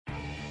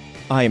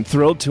I am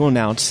thrilled to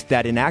announce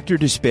that An Actor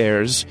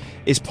Despairs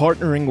is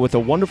partnering with a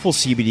wonderful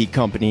CBD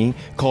company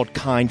called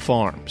Kind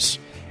Farms.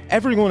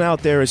 Everyone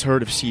out there has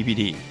heard of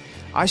CBD.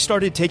 I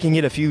started taking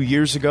it a few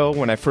years ago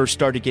when I first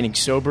started getting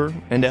sober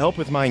and to help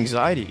with my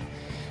anxiety.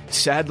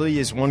 Sadly,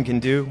 as one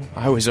can do,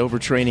 I was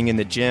overtraining in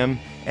the gym,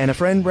 and a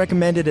friend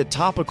recommended a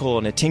topical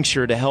and a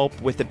tincture to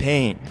help with the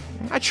pain.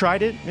 I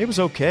tried it, it was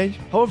okay.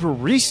 However,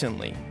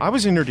 recently, I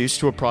was introduced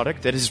to a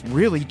product that has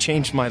really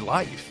changed my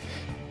life.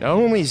 Not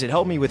only has it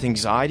helped me with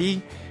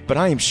anxiety, but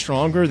I am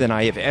stronger than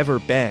I have ever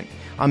been.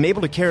 I'm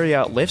able to carry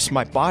out lifts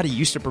my body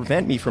used to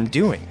prevent me from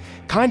doing.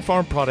 Kind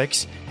Farm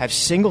products have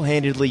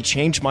single-handedly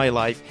changed my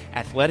life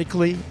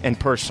athletically and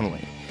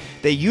personally.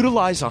 They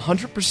utilize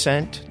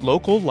 100%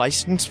 local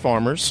licensed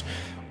farmers,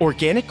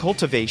 organic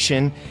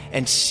cultivation,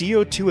 and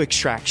CO2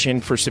 extraction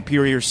for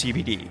superior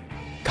CBD.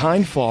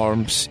 Kind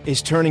Farms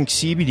is turning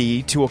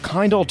CBD to a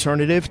kind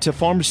alternative to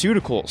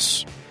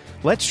pharmaceuticals.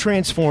 Let's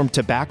transform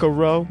Tobacco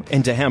Row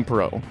into Hemp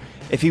Row.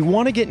 If you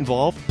want to get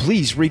involved,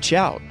 please reach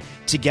out.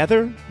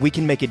 Together, we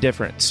can make a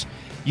difference.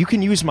 You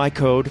can use my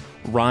code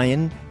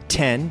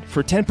RYAN10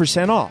 for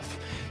 10% off.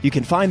 You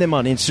can find them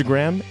on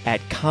Instagram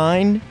at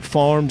Kind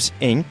Farms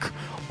Inc.,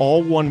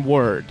 all one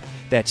word.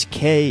 That's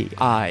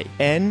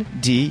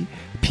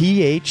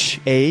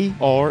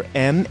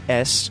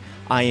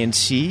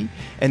KINDPHARMSINC,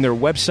 and their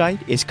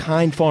website is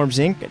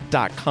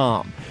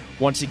kindfarmsinc.com.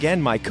 Once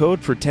again, my code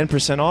for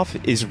 10% off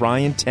is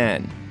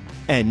RYAN10.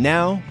 And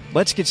now,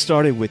 let's get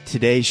started with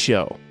today's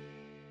show.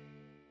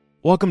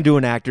 Welcome to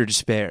An Actor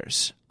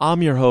Despairs.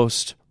 I'm your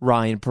host,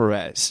 Ryan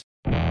Perez.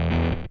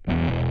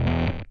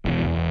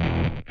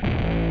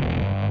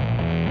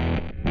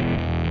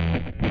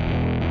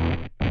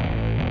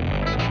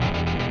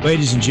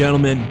 Ladies and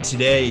gentlemen,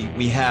 today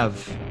we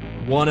have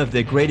one of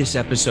the greatest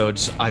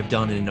episodes I've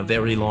done in a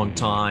very long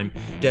time,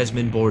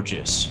 Desmond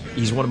Borges.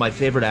 He's one of my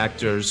favorite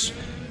actors.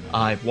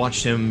 I've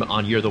watched him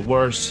on You're the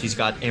Worst. He's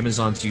got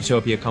Amazon's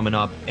Utopia coming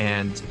up,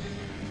 and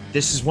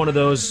this is one of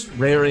those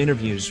rare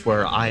interviews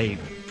where I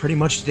pretty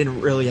much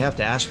didn't really have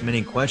to ask him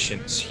any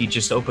questions. He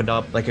just opened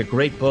up like a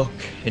great book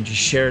and just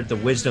shared the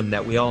wisdom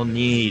that we all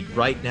need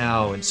right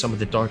now in some of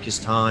the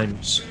darkest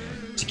times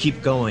to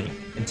keep going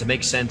and to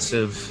make sense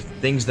of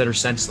things that are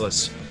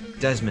senseless.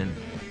 Desmond,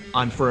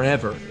 I'm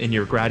forever in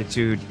your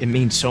gratitude. It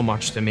means so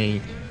much to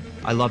me.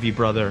 I love you,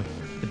 brother.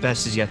 The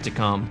best is yet to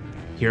come.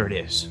 Here it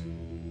is.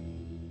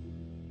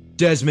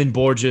 Desmond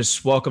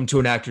Borges, welcome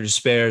to An Actor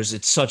Despairs.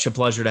 It's such a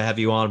pleasure to have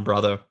you on,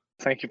 brother.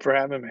 Thank you for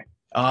having me.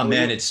 Oh,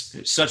 man,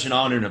 it's such an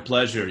honor and a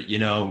pleasure. You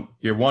know,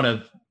 you're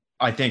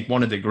I think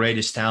one of the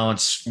greatest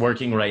talents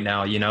working right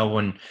now. You know,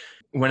 when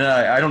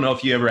I don't know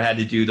if you ever had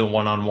to do the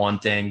one-on-one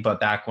thing, but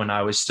back when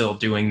I was still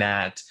doing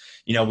that,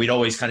 you know, we'd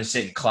always kind of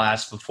sit in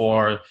class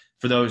before.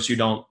 For those who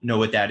don't know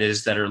what that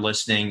is that are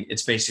listening,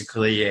 it's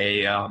basically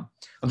a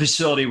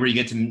facility where you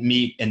get to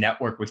meet and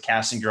network with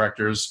casting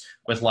directors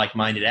with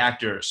like-minded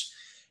actors.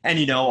 And,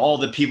 you know, all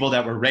the people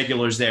that were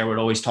regulars there would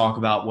always talk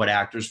about what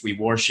actors we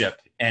worship.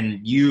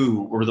 And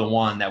you were the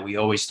one that we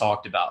always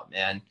talked about,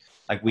 man.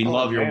 Like, we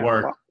love your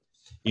work. Wow.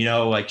 You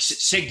know, like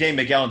Sig Day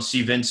Miguel and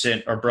Steve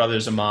Vincent are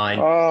brothers of mine.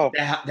 Oh.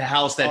 The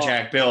house that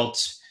Jack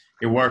built,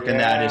 your work in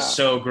that is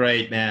so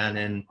great, man.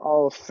 And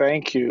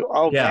thank you.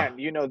 Man,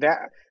 you know,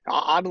 that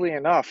oddly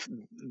enough,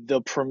 the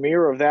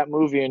premiere of that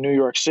movie in New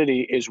York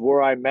City is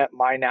where I met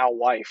my now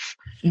wife.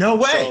 No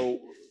way.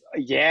 So,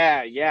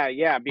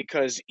 yeah.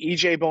 Because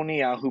E.J.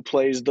 Bonilla, who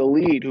plays the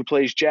lead, who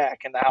plays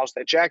Jack in the house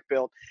that Jack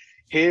built,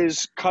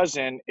 his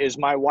cousin is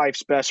my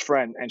wife's best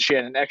friend, and she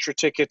had an extra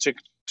ticket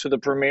to the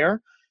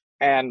premiere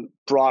and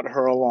brought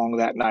her along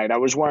that night. I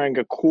was wearing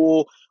a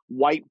cool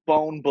white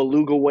bone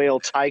beluga whale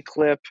tie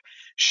clip.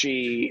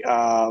 She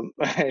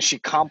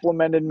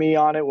complimented me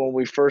on it when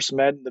we first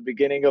met in the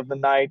beginning of the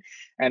night,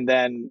 and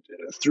then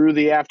through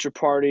the after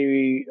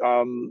party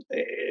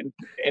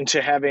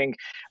into having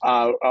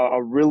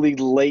a really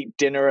late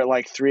dinner at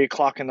like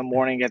 3:00 in the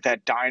morning at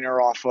that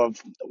diner off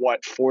of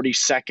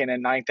 42nd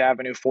and 9th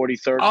Avenue,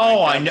 43rd.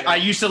 Oh, I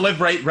used to live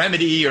right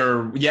Remedy,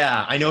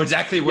 I know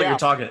exactly what you're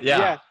talking.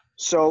 Yeah.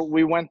 So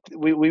we went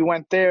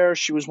there.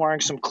 She was wearing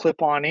some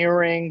clip-on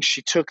earrings.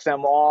 She took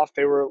them off.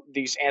 They were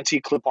these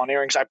antique clip-on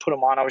earrings. I put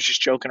them on. I was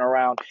just joking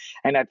around.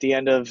 And at the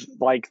end of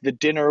like the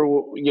dinner,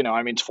 you know,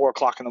 I mean, it's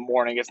 4:00 in the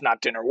morning. It's not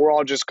dinner. We're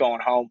all just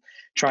going home,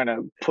 trying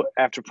to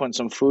after putting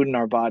some food in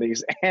our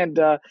bodies. And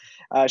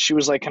she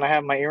was like, "Can I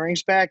have my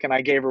earrings back?" And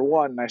I gave her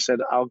one. And I said,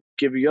 "I'll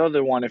give you the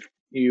other one if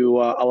you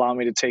allow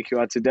me to take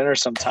you out to dinner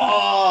sometime."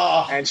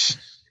 Oh.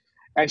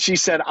 And she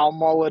said, "I'll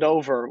mull it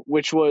over,"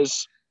 which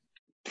was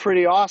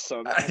pretty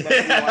awesome. And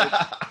then we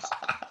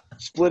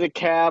split a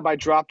cab. I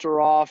dropped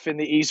her off in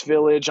the East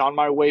Village on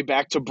my way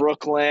back to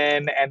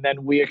Brooklyn, and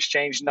then we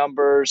exchanged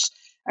numbers.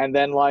 And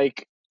then,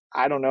 like,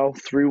 I don't know,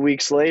 3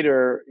 weeks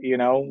later, you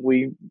know,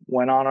 we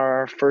went on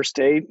our first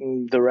date,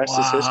 and the rest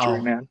is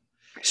history, man.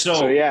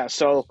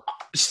 So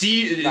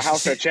Steve, the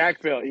house that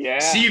Jack built,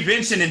 Steve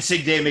Vincent and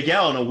Sig Day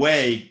Miguel, in a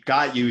way,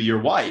 got you your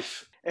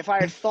wife. If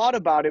I had thought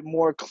about it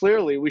more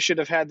clearly, we should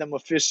have had them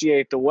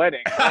officiate the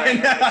wedding. Some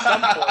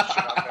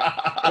portion of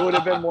it. It would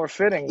have been more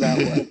fitting that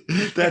way.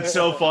 That's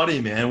so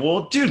funny, man.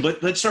 Well, dude,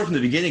 let's start from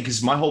the beginning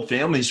because my whole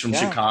family's from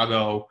Yeah.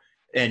 Chicago,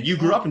 and you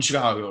grew Yeah. up in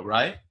Chicago,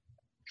 right?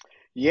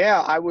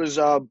 Yeah, I was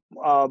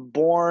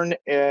born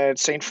at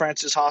St.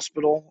 Francis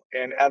Hospital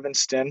in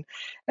Evanston,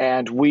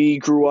 and we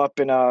grew up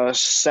in a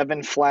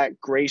seven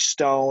flat gray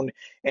stone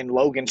in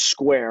Logan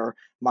Square.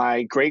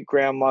 My great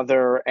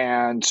grandmother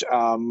and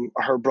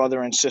her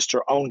brother and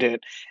sister owned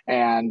it,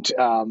 and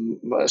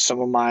some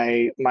of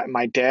my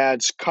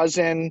dad's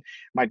cousin,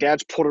 my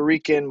dad's Puerto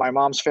Rican, my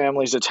mom's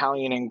family's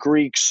Italian and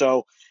Greek,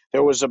 so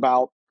there was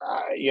about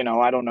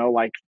I don't know,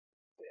 like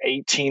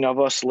 18 of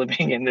us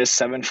living in this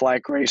seven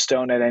flat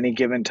Greystone at any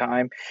given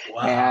time.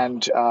 Wow.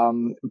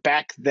 And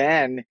back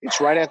then,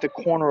 it's right at the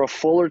corner of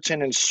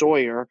Fullerton and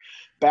Sawyer.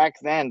 Back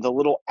then, the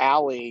little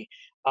alley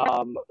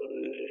um,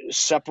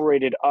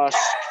 separated us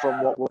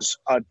from what was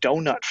a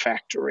donut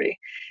factory.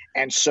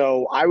 And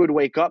so I would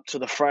wake up to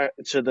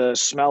the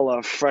smell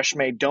of fresh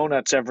made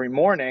donuts every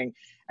morning.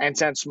 And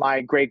since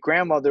my great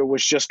grandmother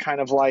was just kind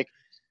of like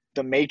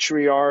the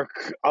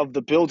matriarch of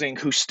the building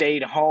who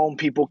stayed home,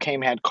 people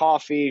came, had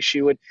coffee, she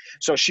would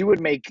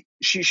make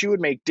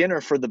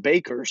dinner for the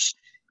bakers,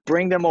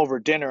 bring them over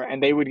dinner,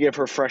 and they would give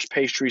her fresh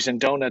pastries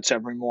and donuts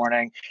every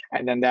morning,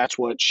 and then that's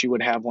what she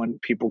would have when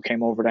people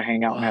came over to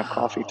hang out and have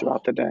coffee throughout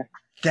Wow. the day.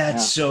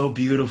 That's Yeah. so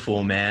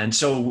beautiful, man.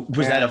 So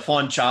was that Yeah. a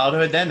fun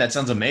childhood then? That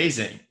sounds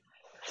amazing.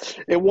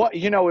 It was,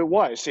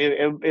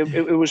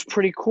 it was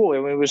pretty cool.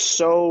 I mean, it was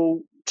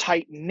so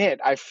tight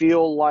knit. I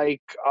feel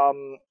like,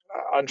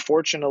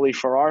 unfortunately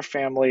for our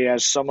family,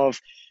 as some of,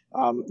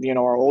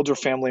 our older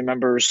family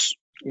members,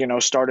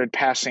 started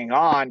passing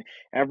on,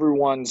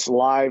 everyone's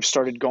lives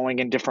started going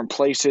in different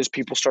places.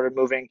 People started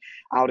moving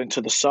out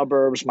into the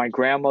suburbs. My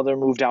grandmother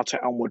moved out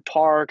to Elmwood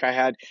Park. I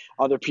had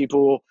other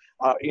people,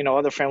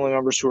 other family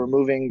members who were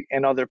moving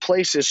in other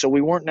places. So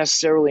we weren't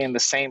necessarily in the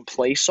same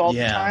place all the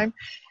Yeah. time.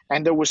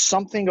 And there was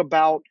something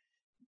about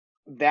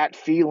that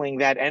feeling,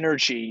 that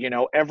energy.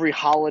 Every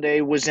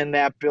holiday was in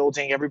that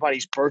building,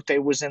 everybody's birthday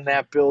was in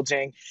that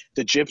building.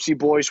 The Gypsy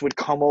Boys would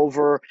come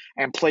over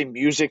and play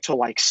music till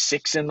like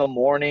 6 in the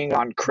morning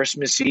on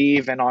Christmas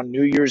Eve and on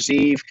New Year's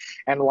Eve,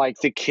 and like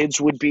the kids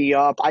would be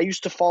up. I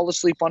used to fall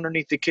asleep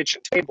underneath the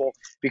kitchen table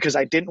because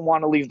I didn't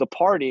want to leave the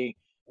party,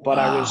 but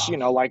I was,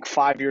 Wow. like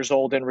 5 years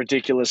old and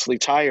ridiculously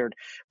tired.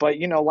 But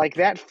like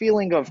that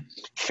feeling of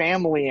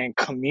family and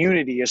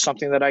community is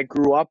something that I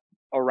grew up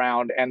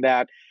around, and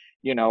that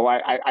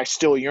I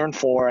still yearn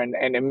for, and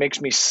it makes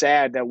me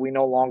sad that we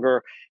no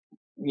longer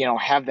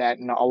have that,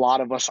 and a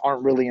lot of us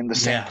aren't really in the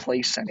same Yeah.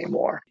 place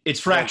anymore. It's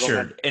Yeah, go ahead.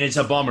 fractured and it's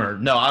a bummer.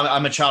 No,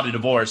 I'm a child of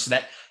divorce.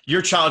 That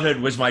your childhood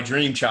was my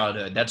dream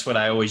childhood. That's what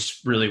I always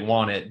really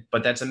wanted.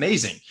 But that's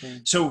amazing.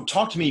 Mm. So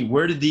talk to me.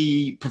 Where did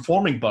the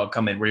performing bug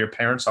come in? Were your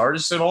parents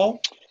artists at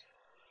all?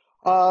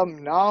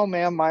 No,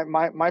 man,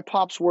 my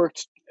pops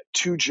worked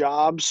two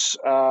jobs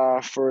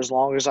for as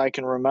long as I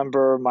can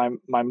remember.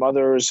 My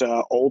mother's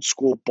old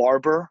school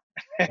barber.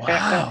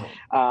 Wow.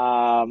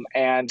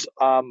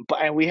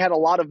 And we had a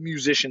lot of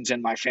musicians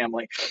in my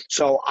family,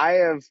 so I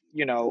have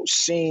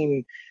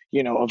seen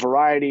a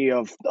variety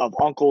of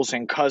uncles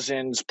and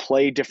cousins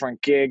play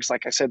different gigs.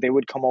 Like I said, they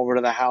would come over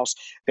to the house,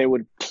 they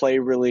would play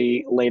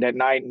really late at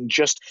night, and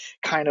just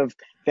kind of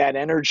that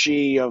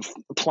energy of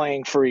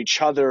playing for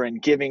each other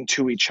and giving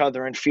to each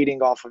other and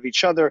feeding off of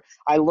each other,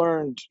 I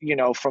learned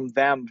from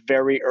them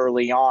very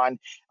early on.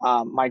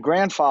 My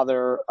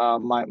grandfather,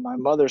 my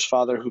mother's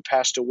father, who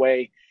passed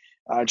away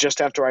just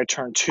after I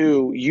turned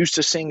two, used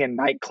to sing in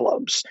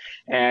nightclubs.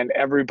 And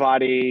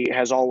everybody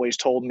has always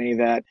told me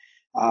that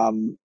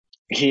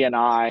he and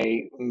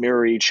I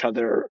mirror each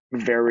other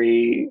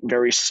very,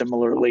 very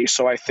similarly.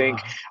 So I think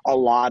Wow. a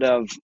lot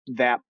of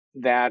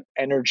that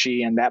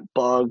energy and that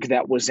bug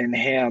that was in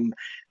him,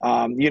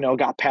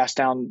 got passed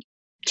down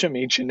to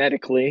me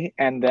genetically.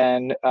 And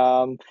then,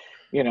 I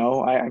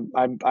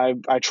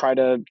try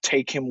to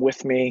take him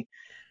with me,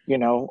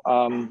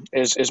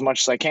 as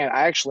much as I can.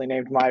 I actually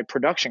named my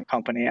production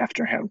company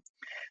after him.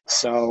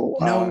 So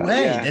No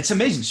way. yeah, That's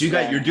amazing. So you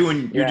got yeah, you're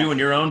yeah. doing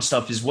your own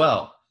stuff as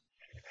well.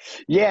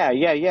 Yeah,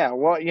 yeah, yeah.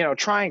 Well,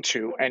 trying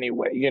to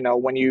anyway.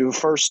 When you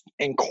first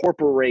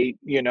incorporate,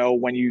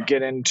 when you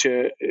get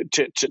into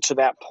to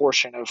that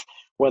portion of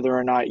whether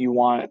or not you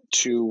want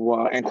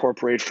to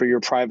incorporate for your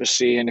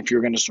privacy, and if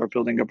you're going to start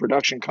building a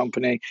production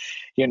company,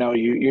 you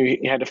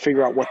had to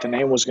figure out what the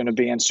name was going to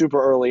be. And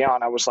super early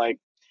on, I was like,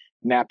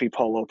 Nappy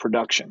Polo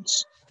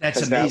Productions, That's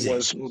because that amazing.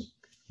 was,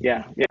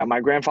 yeah, yeah. My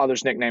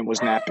grandfather's nickname was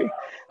Nappy,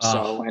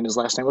 so, Oh, and his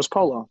last name was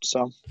Polo,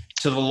 so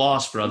to the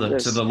loss, there brother.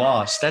 it To is. the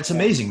loss. That's Yeah.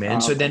 amazing, man.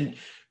 So Okay. then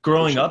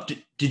growing Appreciate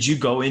it. up, did you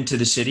go into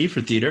the city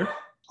for theater?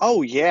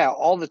 Oh yeah,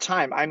 all the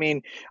time. I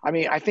mean,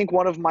 I think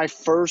one of my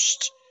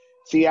first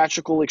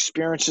theatrical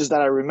experiences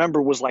that I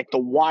remember was like the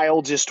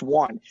wildest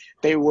one.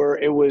 It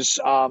was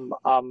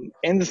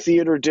in the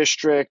theater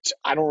district.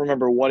 I don't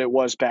remember what it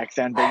was back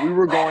then, but we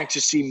were going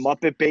to see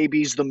Muppet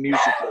Babies the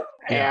musical,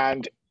 Yeah.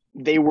 and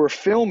they were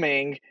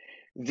filming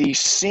the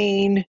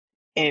scene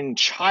in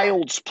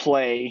Child's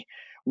Play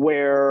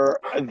where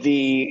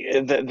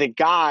the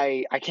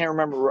guy, I can't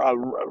remember,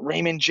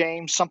 Raymond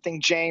James,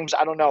 something James,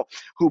 I don't know,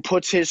 who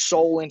puts his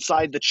soul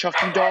inside the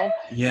Chucky doll.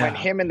 Yeah. When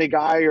him and the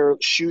guy are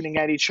shooting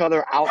at each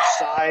other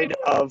outside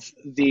of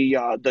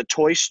the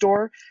toy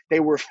store,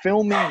 they were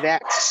filming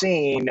that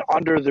scene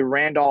under the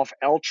Randolph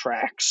L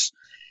tracks.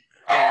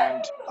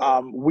 And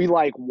we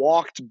like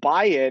walked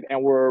by it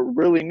and were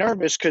really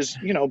nervous because,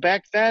 you know,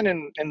 back then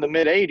in the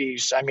mid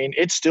 80s, I mean,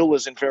 it still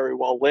isn't very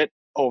well lit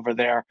over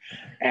there.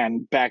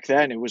 And back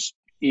then it was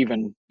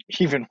even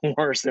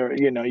worse there.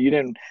 You know, you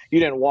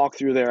didn't walk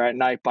through there at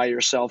night by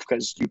yourself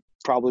because you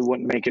probably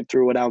wouldn't make it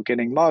through without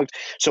getting mugged.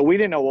 So we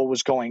didn't know what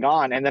was going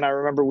on. And then I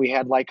remember we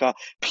had like a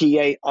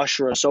PA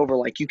usher us over,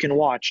 like, you can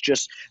watch,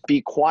 just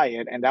be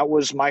quiet. And that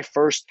was my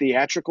first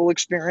theatrical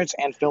experience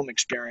and film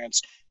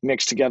experience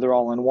mixed together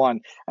all in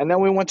one. And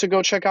then we went to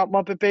go check out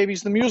Muppet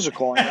Babies the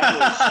musical. And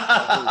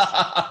that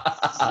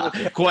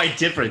was quite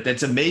different.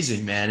 That's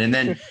amazing, man. And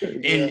then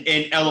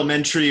in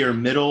elementary or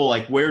middle,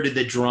 like, where did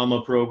the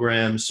drama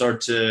program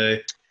start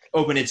to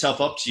open itself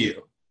up to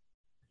you?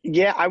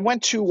 Yeah, I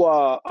went to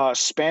a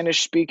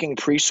Spanish-speaking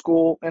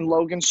preschool in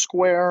Logan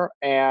Square,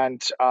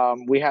 and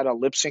we had a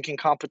lip-syncing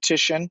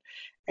competition,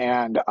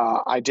 and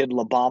I did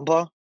La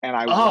Bamba, and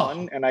I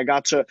won, and I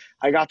got to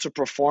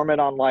perform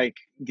it on like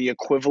the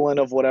equivalent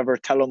of whatever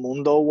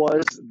Telemundo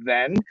was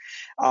then,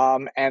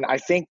 and I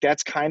think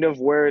that's kind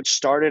of where it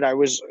started. I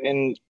was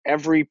in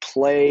every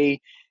play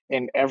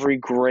in every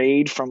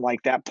grade from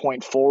like that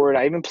point forward.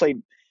 I even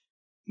played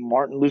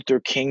Martin Luther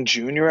King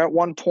Jr. at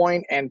one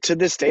point, and to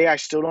this day I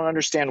still don't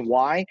understand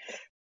why,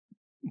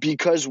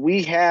 because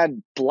we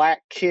had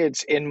black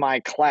kids in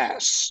my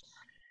class,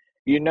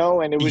 you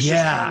know, and it was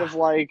just kind of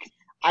like,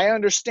 I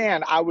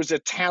understand I was a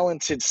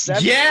talented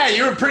 7. Yeah,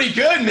 you were pretty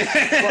good, man.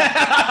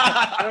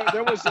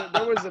 there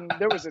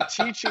was a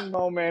teaching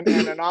moment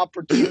and an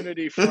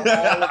opportunity for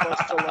all of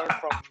us to learn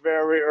from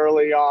very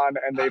early on,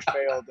 and they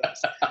failed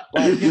us.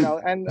 But, you know,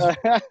 and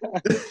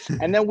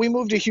then we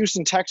moved to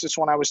Houston, Texas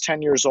when I was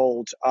 10 years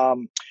old.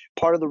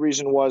 Part of the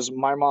reason was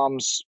my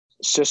mom's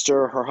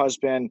sister, her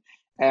husband,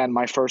 and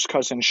my first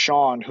cousin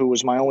Sean, who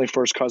was my only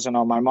first cousin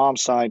on my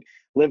mom's side,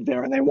 lived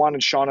there, and they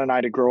wanted Sean and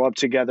I to grow up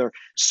together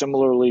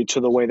similarly to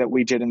the way that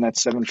we did in that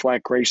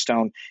 7-flat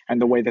Greystone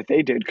and the way that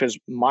they did, because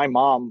my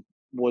mom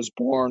was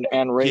born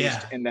and raised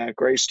in that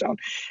Greystone.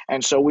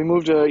 And so we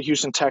moved to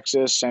Houston,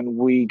 Texas, and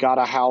we got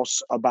a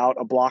house about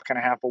a block and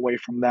a half away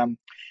from them.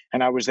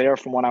 And I was there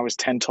from when I was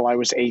 10 till I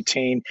was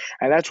 18.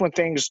 And that's when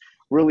things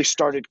really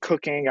started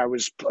cooking. I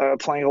was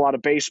playing a lot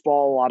of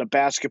baseball, a lot of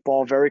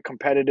basketball, very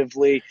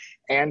competitively,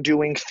 and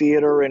doing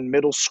theater in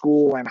middle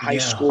school and high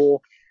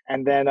school.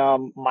 And then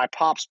my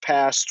pops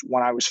passed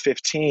when I was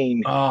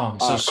 15. Oh, I'm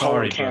so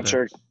sorry, colon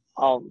cancer. brother.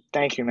 Oh,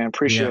 thank you, man.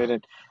 Appreciate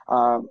it.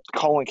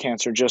 Colon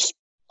cancer just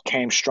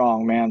came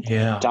strong, man.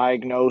 Yeah.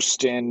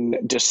 Diagnosed in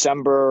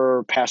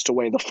December, passed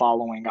away the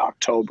following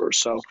October.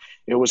 So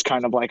it was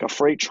kind of like a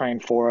freight train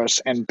for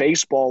us. And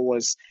baseball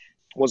was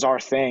our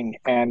thing,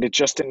 and it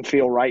just didn't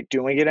feel right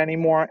doing it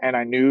anymore. And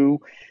I knew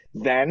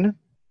when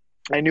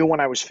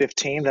I was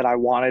 15 that I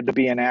wanted to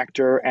be an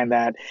actor, and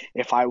that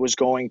if I was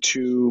going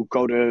to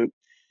go to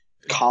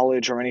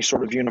college or any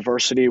sort of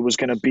university, was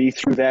going to be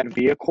through that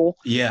vehicle.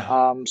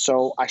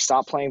 So I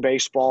stopped playing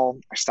baseball.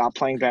 I stopped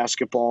playing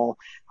basketball.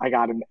 I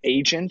got an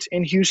agent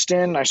in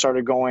Houston. I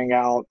started going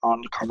out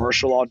on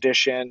commercial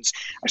auditions.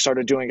 I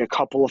started doing a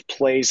couple of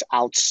plays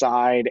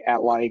outside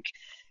at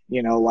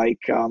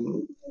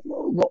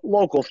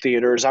local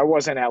theaters. I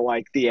wasn't at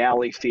like the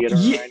Alley Theater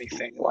or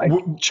anything like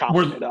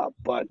chopping it up.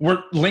 But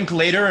were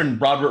Linklater and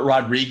Robert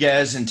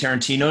Rodriguez and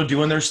Tarantino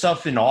doing their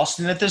stuff in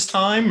Austin at this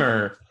time,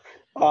 or?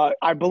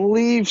 I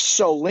believe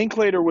so.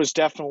 Linklater was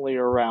definitely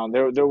around.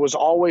 There was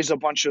always a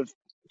bunch of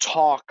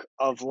talk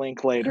of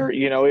Linklater.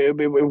 You know, it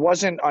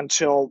wasn't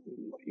until,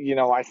 you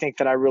know, I think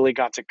that I really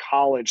got to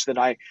college that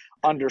I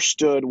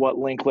understood what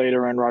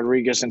Linklater and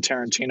Rodriguez and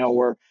Tarantino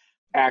were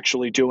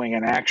actually doing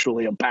and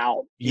actually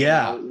about.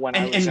 Yeah. You know,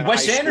 and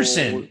Wes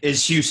Anderson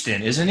is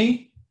Houston, isn't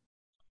he?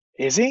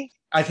 Is he?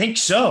 I think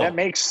so. That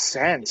makes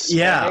sense.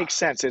 Yeah. That makes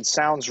sense. It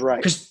sounds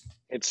right.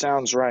 It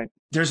sounds right.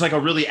 There's like a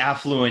really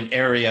affluent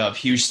area of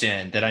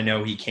Houston that I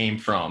know he came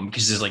from,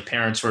 because his like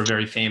parents were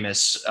very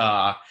famous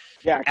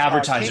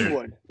advertiser.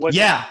 Kingwood.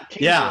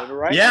 Kingwood,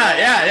 right?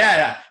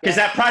 Yeah. Because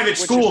that private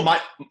school,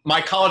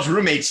 my college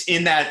roommates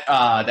in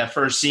that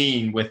first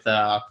scene with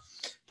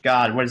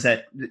God, what is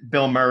that?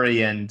 Bill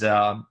Murray and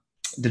the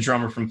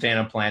drummer from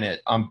Phantom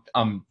Planet.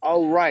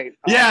 Oh, right.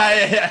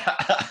 Yeah.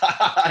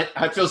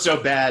 I feel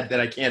so bad that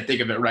I can't think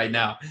of it right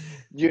now.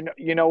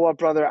 You know what,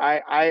 brother?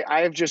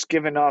 I have just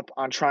given up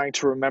on trying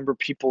to remember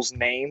people's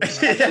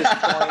names at this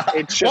point.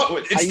 It's just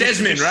it's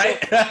Desmond, right?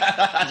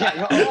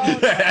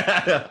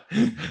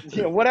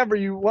 Whatever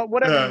you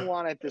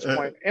want at this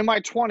point. In my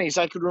 20s,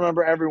 I could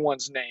remember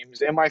everyone's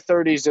names. In my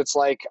 30s, it's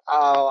like,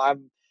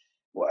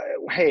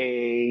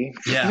 hey.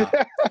 Yeah.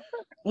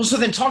 Well, so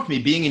then talk to me.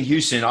 Being in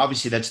Houston,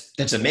 obviously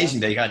that's amazing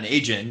that you got an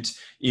agent.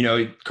 You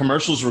know,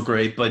 commercials were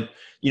great, but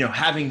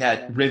having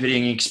that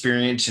riveting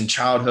experience in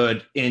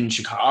childhood in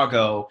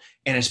Chicago,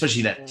 and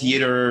especially that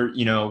theater,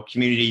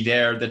 community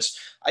there.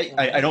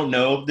 I don't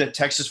know the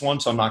Texas one,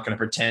 so I'm not going to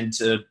pretend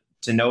to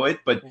know it.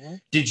 But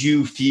did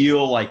you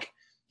feel like,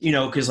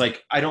 because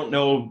like I don't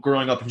know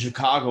growing up in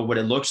Chicago what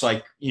it looks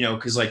like,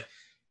 because like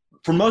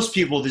for most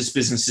people this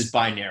business is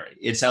binary.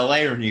 It's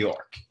LA or New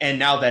York, and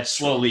now that's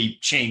slowly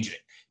changing.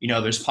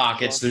 There's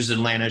pockets. There's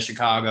Atlanta,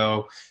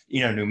 Chicago,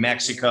 New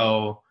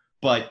Mexico.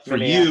 But for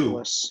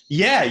you,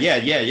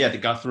 the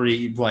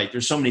Guthrie, like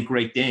there's so many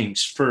great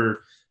things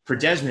for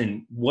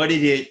Desmond. What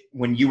did it,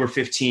 when you were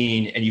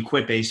 15 and you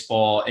quit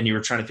baseball and you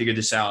were trying to figure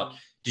this out,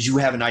 did you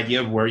have an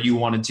idea of where you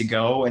wanted to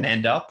go and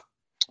end up?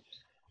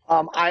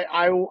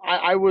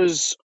 I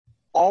was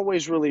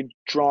always really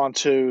drawn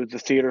to the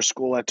theater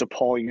school at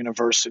DePaul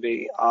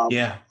University.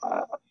 I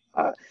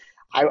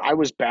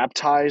was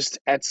baptized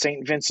at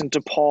St. Vincent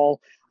de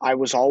Paul. I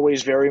was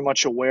always very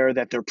much aware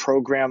that their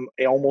program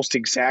almost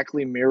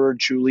exactly mirrored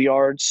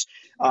Juilliard's.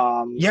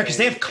 Because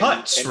they have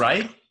cuts,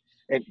 right?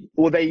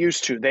 Well, they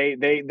used to.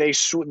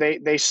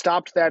 They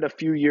stopped that a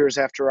few years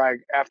after I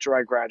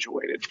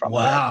graduated from.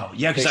 Wow, there.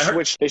 Yeah,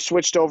 because they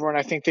switched over, and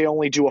I think they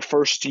only do a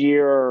first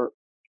year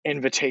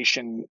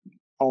invitation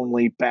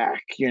only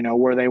back.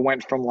 Where they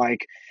went from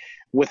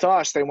with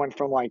us, they went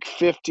from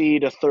 50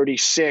 to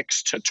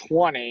 36 to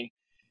 20.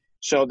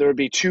 So there would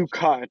be two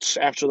cuts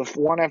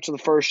one after the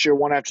first year,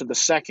 one after the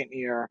second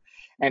year.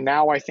 And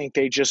now I think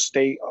they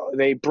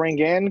bring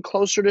in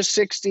closer to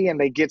 60 and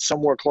they get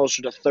somewhere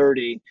closer to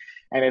 30.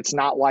 And it's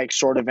not like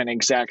sort of an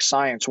exact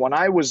science. When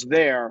I was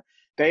there,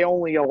 they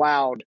only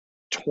allowed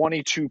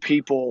 22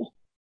 people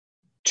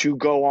to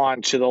go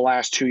on to the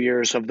last 2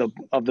 years of the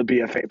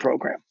BFA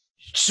program.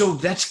 So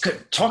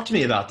talk to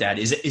me about that.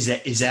 Is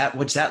that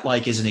what's that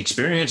like as an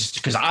experience?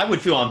 Because I would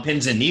feel on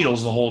pins and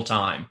needles the whole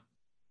time.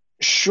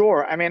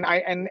 Sure. I mean,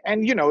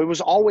 it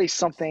was always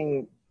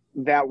something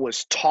that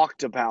was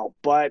talked about,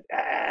 but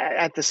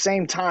at the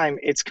same time,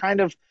 it's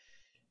kind of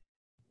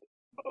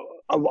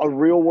a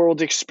real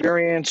world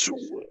experience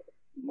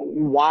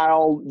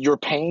while you're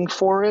paying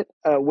for it,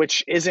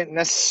 which isn't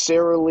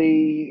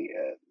necessarily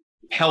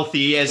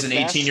healthy as an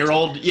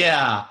 18-year-old.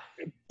 Yeah.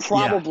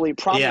 Probably,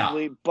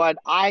 but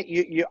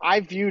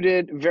I viewed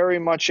it very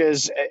much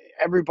as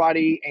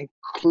everybody,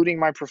 including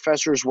my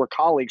professors, were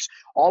colleagues.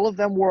 All of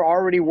them were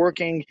already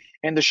working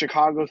in the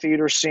Chicago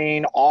theater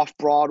scene, off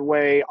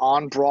Broadway,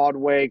 on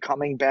Broadway,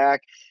 coming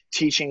back,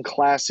 teaching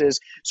classes.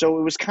 So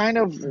it was kind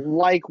of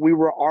like we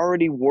were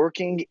already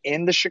working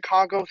in the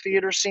Chicago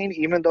theater scene,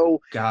 even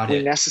though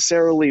we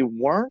necessarily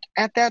weren't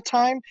at that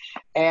time.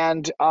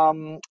 And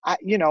I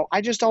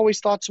just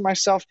always thought to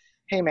myself,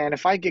 hey man,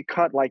 if I get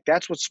cut,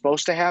 that's what's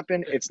supposed to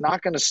happen. It's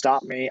not going to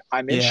stop me.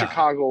 I'm in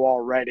Chicago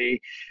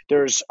already.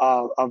 There's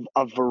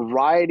a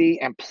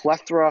variety and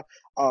plethora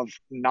of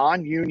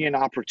non-union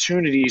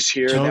opportunities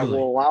here that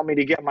will allow me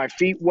to get my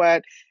feet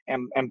wet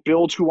and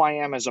build who I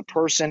am as a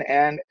person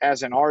and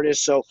as an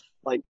artist. So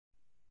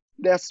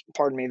that's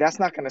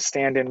not going to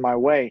stand in my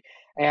way.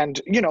 And,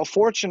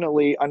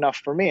 fortunately enough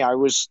for me, I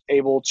was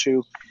able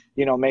to,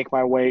 make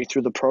my way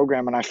through the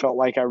program. And I felt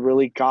like I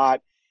really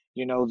got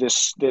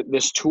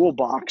this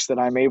toolbox that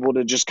I'm able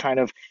to just kind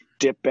of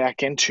dip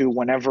back into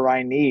whenever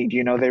I need.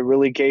 They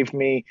really gave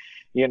me,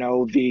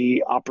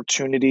 the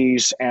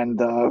opportunities and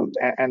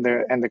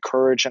the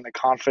courage and the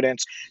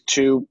confidence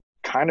to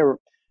kind of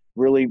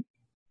really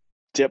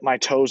dip my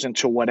toes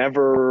into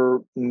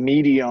whatever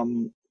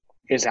medium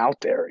is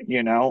out there,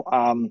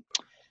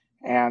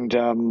 And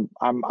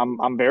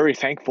I'm very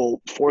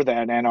thankful for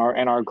that. And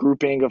our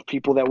grouping of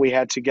people that we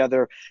had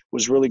together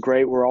was really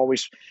great. We're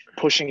always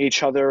pushing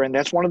each other. And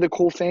that's one of the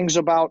cool things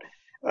about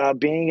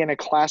being in a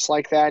class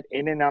like that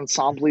in an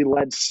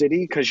ensemble-led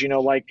city, because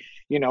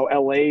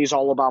LA is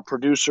all about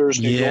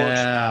producers, New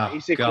York's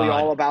basically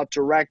all about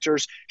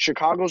directors,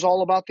 Chicago's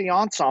all about the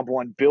ensemble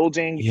and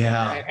building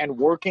and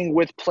working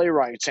with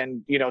playwrights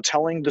and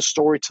telling the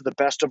story to the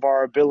best of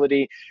our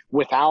ability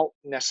without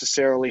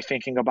necessarily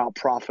thinking about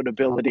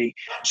profitability.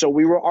 So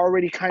we were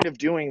already kind of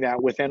doing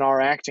that within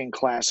our acting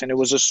class, and it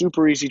was a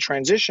super easy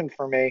transition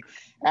for me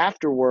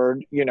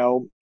afterward,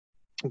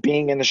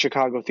 being in the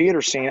Chicago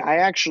theater scene. I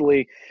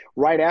actually,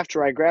 right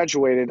after I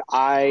graduated,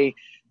 I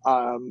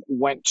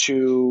went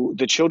to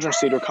the Children's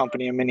Theater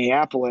Company in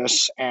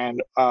Minneapolis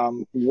and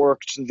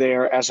worked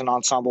there as an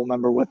ensemble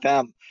member with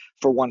them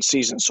for one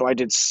season. So I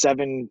did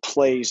 7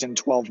 plays in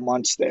 12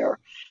 months there.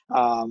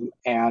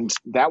 And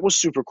that was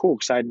super cool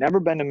because I had never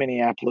been to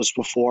Minneapolis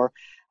before.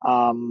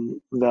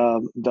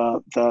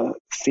 The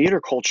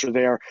theater culture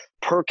there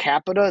per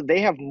capita,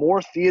 they have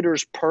more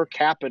theaters per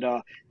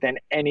capita than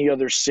any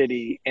other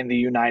city in the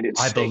United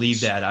States. I believe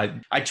that.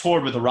 I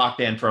toured with a rock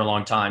band for a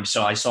long time,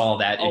 so I saw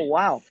that. Oh,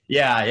 wow.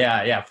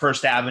 Yeah.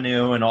 First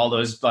Avenue and all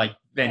those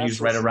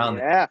venues right around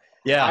there.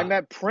 Yeah. I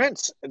met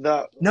Prince.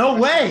 No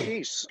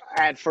way.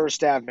 At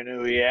First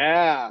Avenue.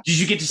 Yeah. Did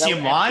you get to see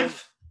him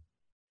live?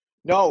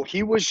 No,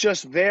 he was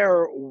just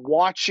there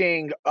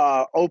watching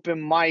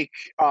open mic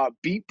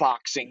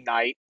beatboxing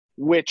night,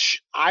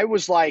 which I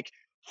was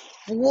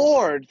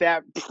floored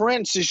that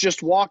Prince is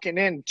just walking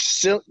in,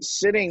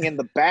 sitting in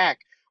the back,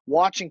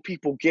 watching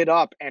people get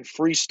up and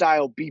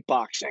freestyle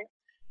beatboxing.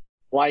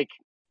 Like,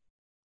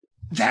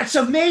 that's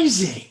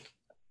amazing.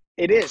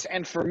 It is.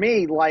 And for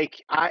me,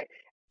 like,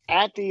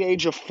 at the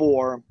age of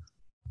 4,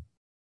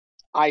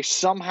 I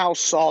somehow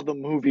saw the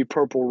movie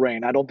Purple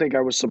Rain. I don't think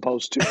I was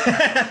supposed to.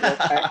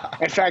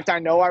 In fact, I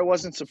know I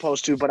wasn't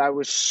supposed to, but I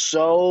was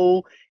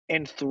so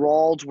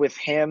enthralled with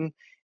him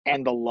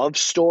and the love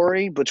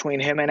story between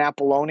him and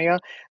Apollonia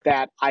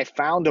that I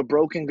found a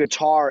broken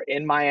guitar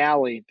in my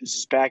alley. This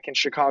is back in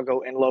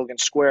Chicago in Logan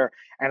Square.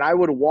 And I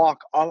would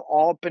walk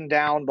up and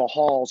down the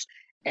halls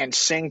and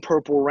sing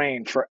Purple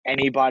Rain for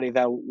anybody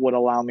that would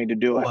allow me to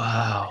do it.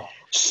 Wow.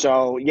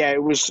 So, yeah,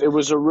 it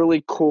was a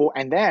really cool.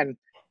 And then,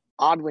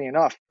 oddly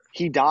enough,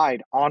 he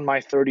died on my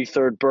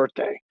 33rd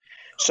birthday.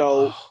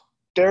 So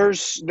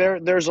there's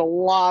a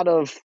lot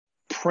of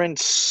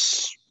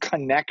Prince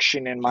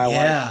connection in my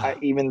life,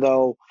 even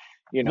though,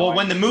 you know. Well,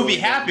 when the movie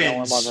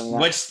happens,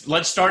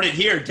 let's start it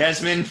here,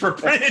 Desmond, for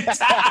Prince.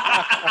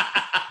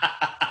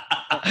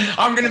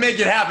 I'm going to make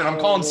it happen. I'm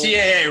calling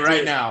CAA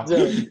right now.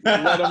 Dude,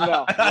 let him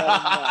know.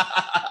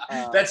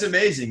 That's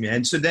amazing,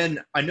 man. So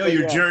then I know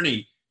your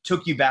journey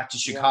took you back to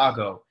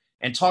Chicago,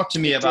 and talk to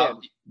me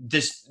about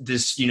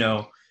this, you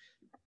know,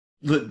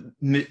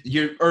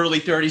 your early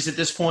 30s at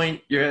this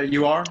point.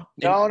 You are?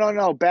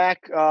 No.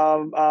 Back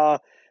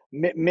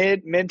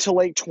mid to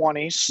late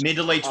 20s. Mid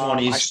to late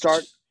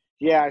 20s.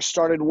 I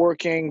started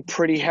working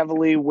pretty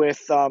heavily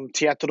with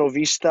Teatro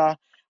Vista,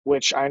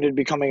 which I ended up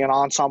becoming an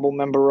ensemble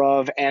member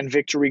of, and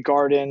Victory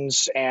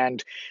Gardens,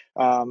 and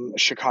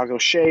Chicago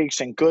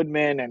Shakes, and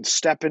Goodman, and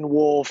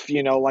Steppenwolf.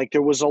 You know, like,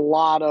 there was a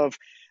lot of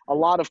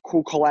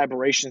cool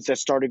collaborations that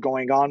started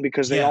going on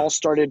because they all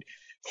started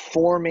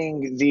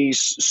forming these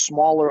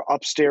smaller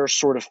upstairs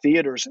sort of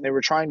theaters, and they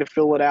were trying to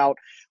fill it out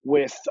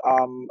with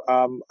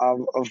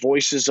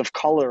voices of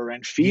color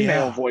and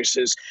female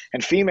voices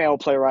and female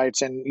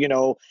playwrights, and you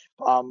know,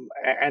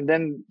 and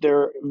then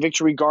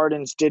Victory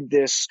Gardens did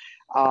this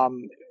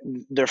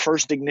their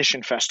first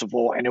Ignition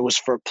Festival, and it was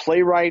for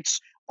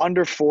playwrights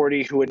under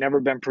 40 who had never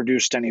been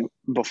produced any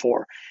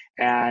before.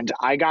 And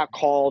I got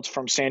called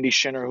from Sandy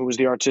Shinner, who was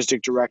the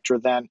artistic director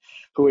then,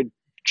 who had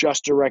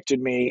just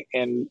directed me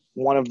in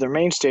one of their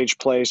main stage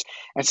plays,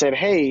 and said,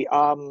 "Hey,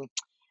 how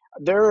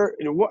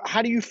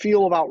do you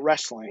feel about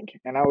wrestling?"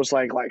 And I was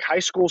like high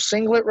school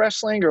singlet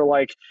wrestling or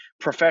like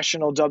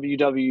professional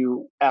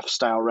WWF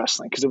style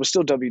wrestling, because it was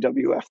still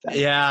WWF then.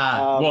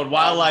 Yeah. World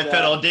Wildlife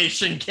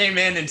Federation came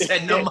in and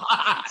said no more.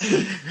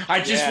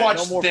 I just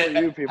watched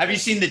have you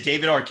seen the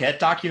David Arquette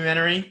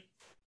documentary?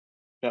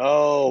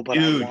 No, but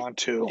Dude, I want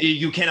to.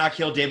 You Cannot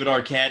Kill David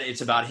Arquette.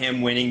 It's about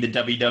him winning the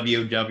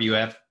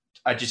WWF.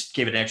 I just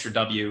gave it an extra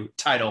W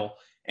title.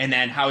 And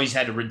then how he's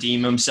had to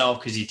redeem himself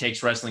because he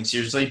takes wrestling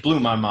seriously. Blew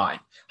my mind.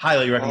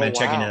 Highly recommend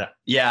checking it out.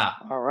 Yeah.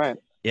 All right.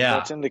 Yeah.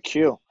 That's in the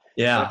queue.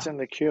 Yeah. That's in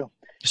the queue.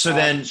 So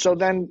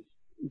then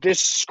this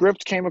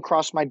script came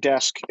across my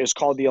desk. It's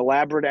called The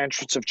Elaborate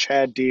Entrance of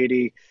Chad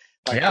Deity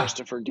by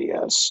Christopher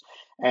Diaz.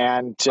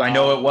 And I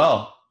know it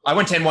well. I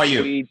went to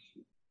NYU.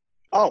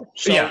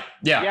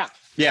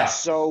 Yeah.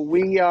 So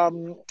we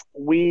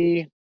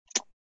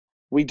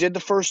did the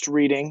first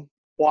reading.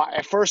 Well,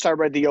 at first I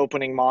read the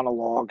opening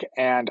monologue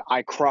and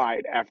I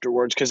cried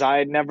afterwards because I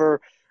had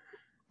never,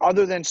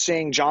 other than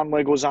seeing John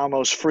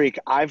Leguizamo's Freak,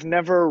 I've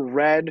never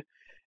read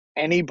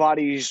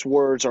anybody's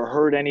words or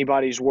heard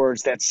anybody's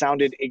words that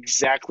sounded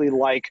exactly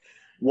like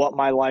what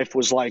my life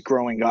was like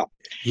growing up.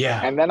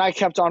 Yeah. And then I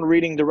kept on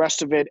reading the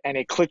rest of it, and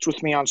it clicked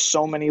with me on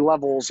so many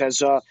levels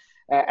as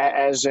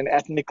an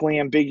ethnically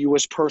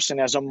ambiguous person,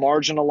 as a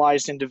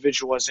marginalized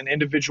individual, as an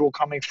individual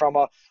coming from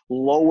a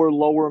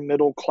lower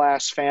middle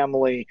class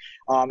family,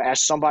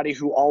 as somebody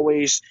who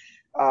always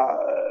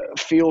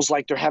feels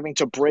like they're having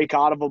to break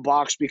out of a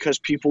box because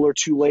people are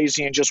too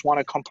lazy and just want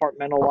to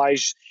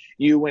compartmentalize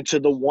you into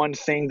the one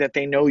thing that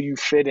they know you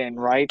fit in,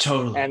 right?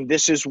 Totally. And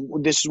this is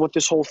what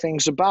this whole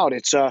thing's about.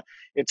 It's a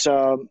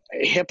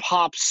hip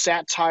hop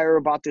satire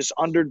about this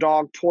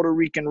underdog Puerto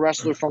Rican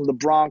wrestler from the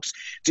Bronx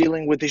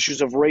dealing with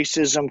issues of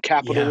racism,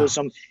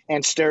 capitalism,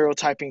 and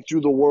stereotyping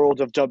through the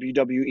world of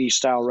WWE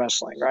style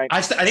wrestling, right?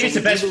 I think it's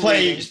the best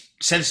play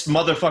since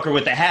Motherfucker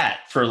with the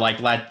Hat for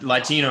like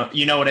Latino.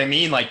 You know what I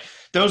mean? Like,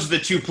 those are the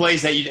two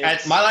plays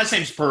that my last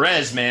name's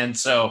Perez, man.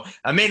 So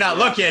I may not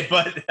look it,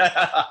 but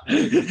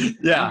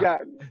yeah.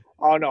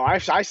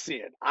 I see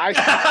it.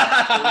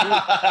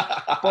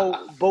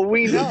 But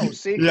we know.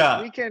 See,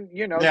 we can,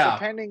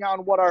 depending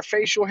on what our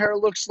facial hair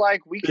looks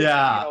like, we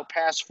can,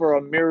 pass for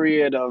a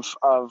myriad of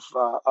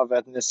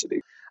ethnicity.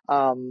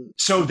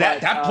 So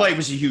that play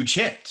was a huge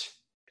hit.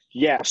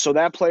 Yeah. So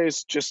that play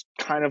is just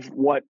kind of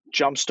what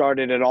jump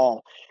started it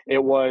all.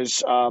 It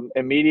was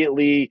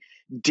immediately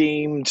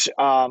deemed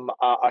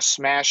a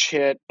smash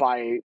hit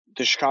by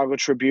the Chicago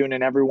Tribune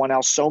and everyone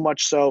else, so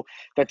much so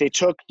that they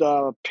took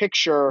the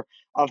picture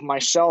of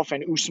myself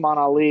and Usman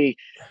Ali,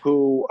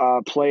 who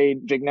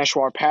played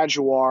Vigneshwar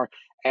Padgewar,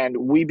 and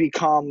we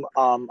become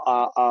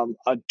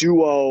a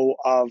duo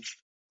of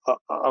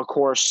of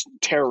course,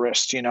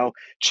 terrorist,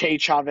 Che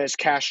Chavez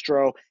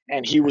Castro,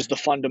 and he was the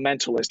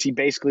fundamentalist. He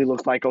basically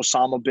looked like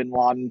Osama bin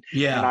Laden,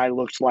 and I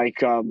looked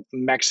like a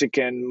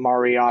Mexican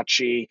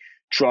mariachi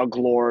drug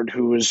lord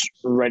who was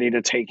ready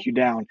to take you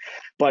down.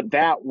 But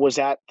that was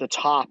at the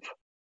top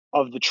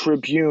of the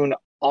Tribune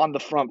on the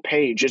front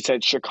page. It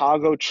said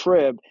Chicago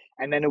Trib,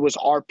 and then it was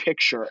our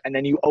picture, and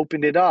then you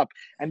opened it up,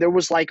 and there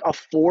was like a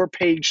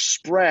 4-page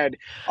spread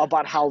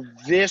about how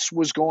this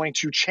was going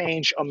to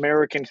change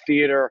American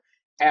theater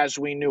as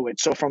we knew it.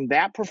 So from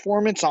that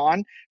performance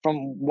on,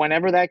 from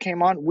whenever that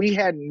came on, we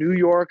had New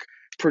York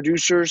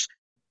producers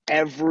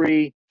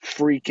every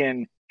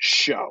freaking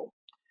show.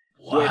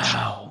 Wow.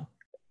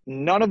 Which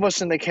none of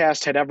us in the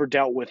cast had ever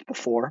dealt with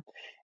before.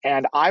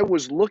 And I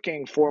was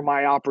looking for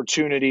my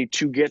opportunity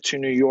to get to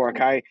New York.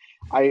 I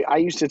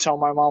used to tell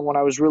my mom when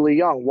I was really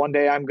young, one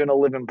day I'm going to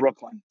live in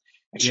Brooklyn.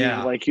 And she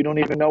was like, you don't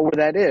even know where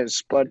that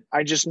is. But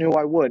I just knew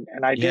I would.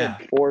 And I did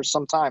for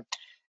some time.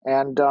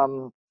 And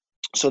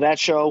so that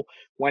show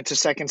went to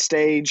second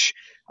stage.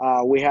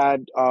 We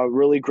had a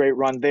really great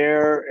run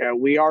there.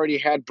 We already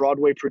had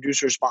Broadway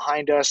producers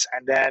behind us.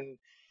 And then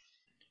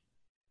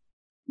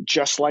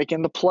just like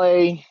in the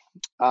play,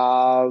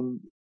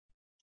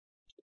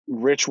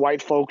 rich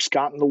white folks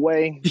got in the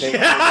way. God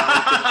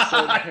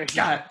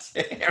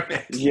damn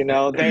it!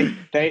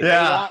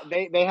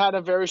 They had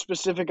a very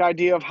specific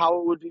idea of how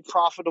it would be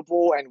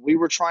profitable, and we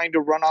were trying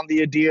to run on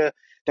the idea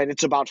that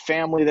it's about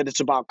family, that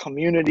it's about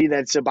community, that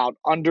it's about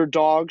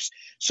underdogs.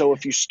 So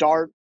if you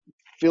start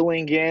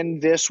filling in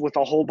this with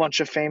a whole bunch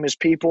of famous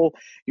people,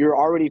 you're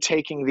already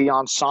taking the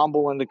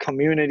ensemble and the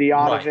community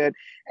out of it,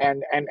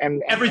 and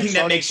everything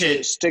that makes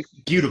it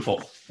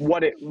beautiful.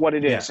 What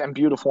it is and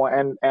beautiful,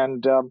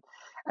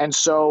 and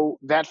so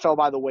that fell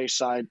by the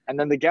wayside. And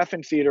then the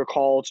Geffen Theater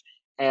called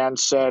and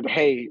said,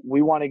 hey,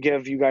 we want to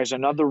give you guys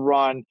another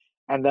run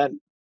and then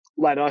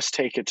let us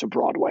take it to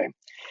Broadway.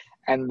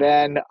 And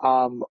then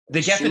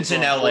the Geffen's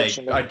in LA.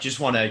 I just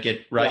want to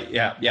get right.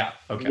 Yeah.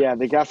 Okay. Yeah,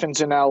 the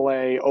Geffen's in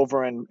LA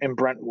over in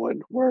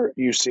Brentwood where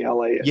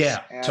UCLA is.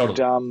 Yeah,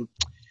 totally.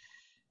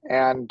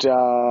 And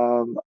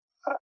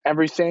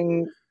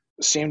everything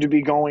seemed to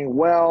be going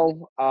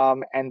well.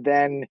 And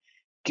then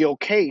Gil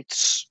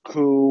Cates,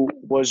 who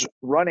was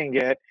running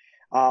it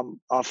a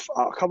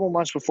couple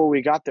months before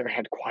we got there,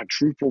 had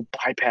quadruple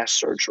bypass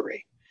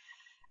surgery.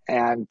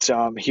 And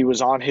he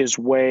was on his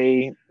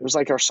way. It was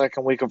like our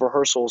second week of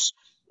rehearsals,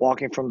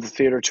 walking from the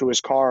theater to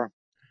his car.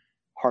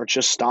 Heart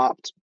just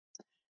stopped.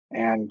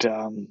 And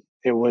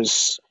it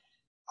was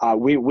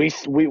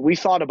we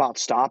thought about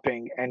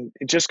stopping, and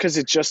just because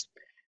it just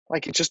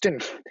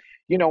didn't,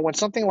 when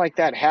something like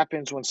that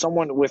happens, when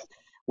someone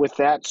with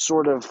that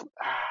sort of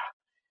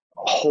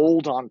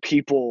hold on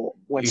people,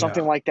 when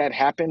something like that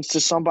happens to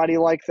somebody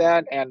like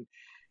that, and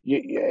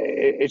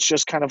it's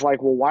just kind of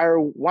like, well,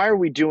 why are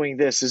we doing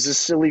this? Is this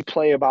silly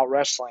play about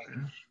wrestling?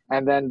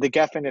 And then the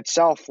Geffen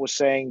itself was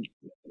saying,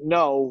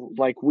 no,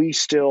 like, we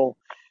still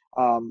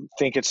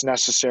think it's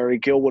necessary.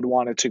 Gil would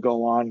want it to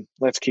go on.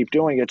 Let's keep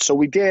doing it. So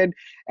we did,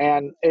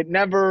 and it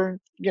never,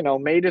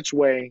 made its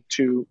way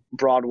to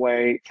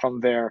Broadway from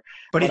there.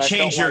 But it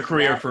changed your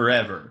career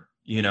forever.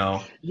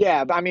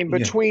 Yeah, I mean,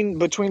 between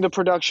the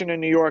production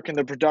in New York and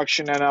the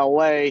production in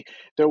LA,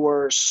 there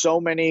were so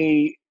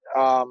many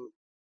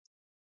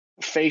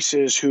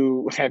faces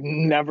who had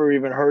never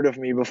even heard of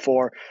me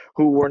before,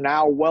 who were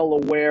now well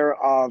aware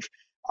of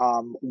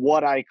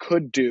what I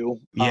could do,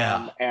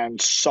 and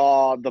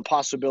saw the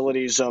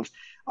possibilities of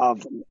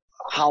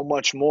how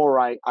much more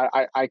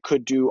I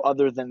could do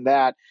other than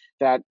that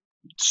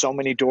so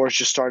many doors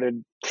just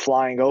started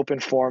flying open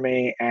for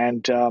me,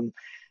 and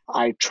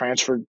I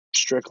transferred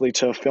strictly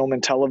to film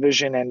and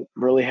television and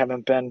really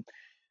haven't been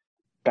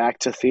back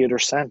to theater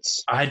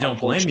since. I don't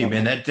blame you,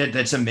 man.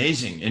 That's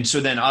amazing. And so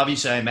then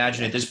obviously I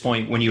imagine at this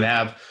point, when you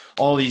have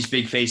all these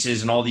big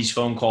faces and all these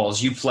phone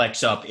calls, you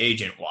flex up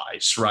agent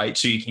wise, right?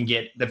 So you can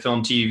get the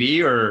film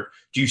TV, or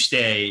do you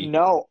stay?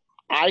 No,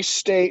 I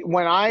stay.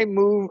 When I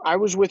moved, I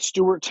was with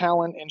Stuart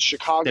Talent in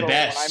Chicago. The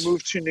best. When I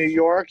moved to New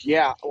York,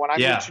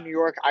 moved to New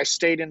York, I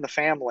stayed in the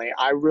family.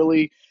 I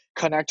really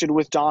connected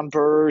with Don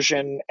Burge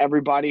and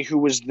everybody who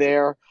was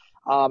there.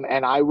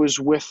 And I was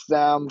with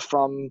them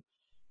from,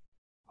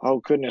 oh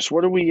goodness,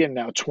 what are we in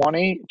now?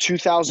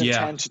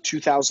 2010 to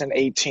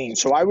 2018.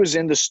 So I was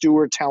in the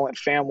Stuart Talent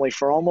family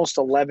for almost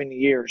 11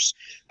 years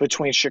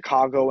between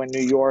Chicago and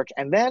New York.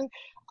 And then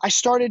I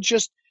started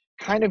just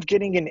kind of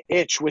getting an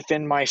itch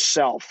within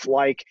myself.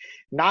 Like,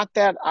 not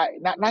that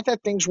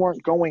things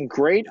weren't going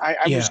great.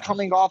 I was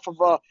coming off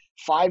of a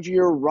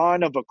 5-year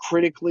run of a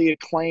critically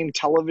acclaimed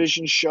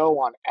television show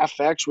on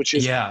FX, which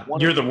is one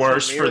you're of the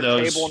worst for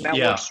those cable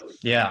networks.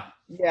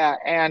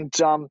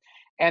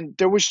 And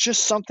there was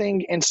just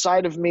something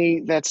inside of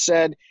me that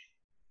said,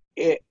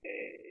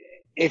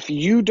 if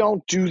you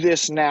don't do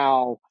this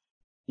now,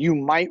 you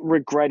might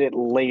regret it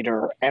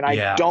later. And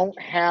I don't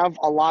have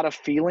a lot of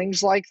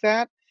feelings like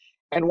that.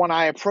 And when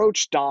I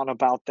approached Don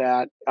about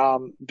that,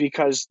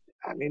 because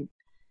I mean,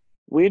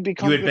 we had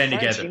become good friends.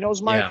 Together.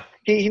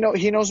 he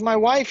knows my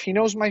wife. He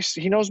knows my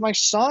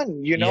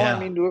son. You know, I Yeah.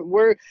 mean,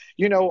 we're,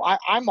 you know,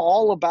 I'm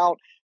all about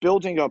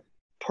building a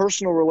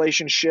personal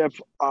relationship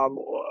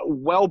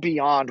well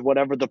beyond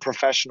whatever the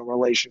professional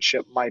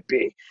relationship might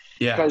be.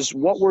 Yeah. Because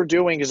what we're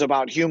doing is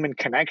about human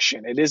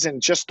connection. It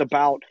isn't just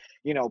about,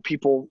 you know,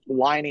 people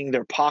lining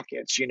their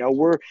pockets. You know,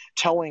 we're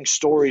telling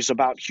stories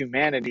about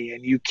humanity,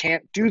 and you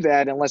can't do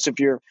that unless if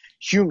you're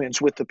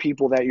humans with the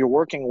people that you're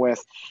working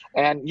with.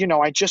 And, you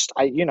know, it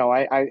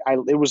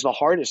was the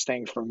hardest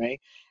thing for me.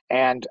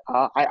 And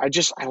I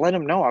let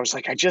him know. I was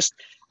like, I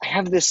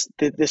have this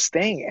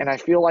thing, and I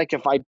feel like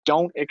if I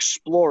don't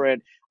explore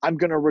it, I'm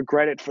going to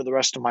regret it for the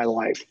rest of my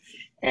life.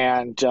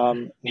 And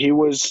he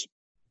was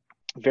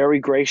very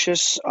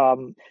gracious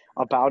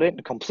about it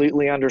and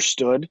completely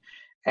understood.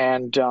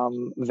 And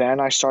then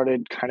I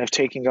started kind of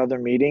taking other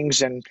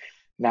meetings, and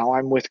now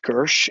I'm with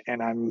Gersh,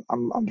 and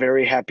I'm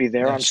very happy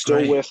there. That's I'm still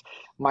great. with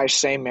my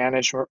same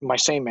manager,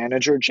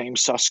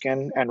 James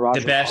Suskin and The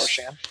Roger best.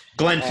 Parshan.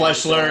 Glenn And,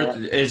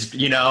 Fleshler is,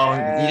 you know,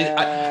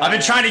 I've been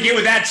trying to get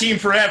with that team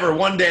forever.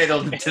 One day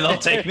they'll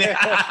take me.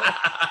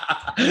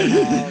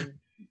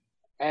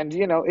 And,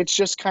 you know, it's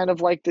just kind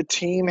of like the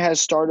team has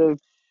started,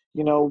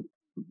 you know,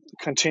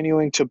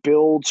 continuing to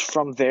build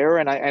from there.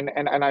 And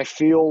I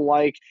feel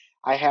like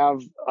I have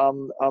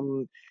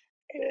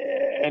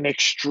an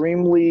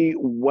extremely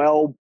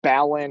well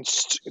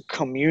balanced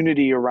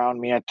community around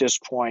me at this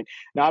point.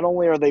 Not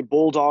only are they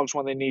bulldogs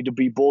when they need to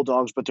be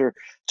bulldogs, but they're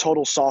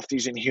total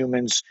softies and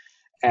humans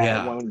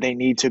when they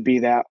need to be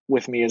that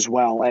with me as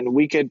well. And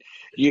we could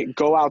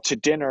go out to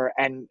dinner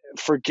and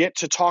forget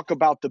to talk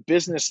about the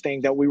business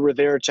thing that we were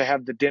there to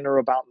have the dinner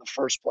about in the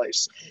first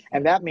place.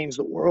 And that means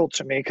the world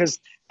to me, because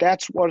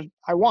that's what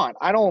I want.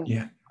 I don't,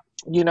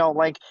 you know,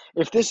 like,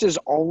 if this is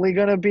only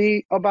going to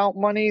be about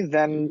money,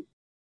 then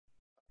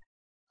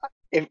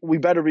if we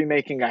better be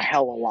making a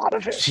hell of a lot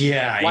of it.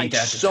 Yeah, like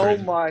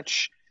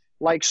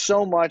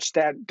so much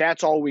that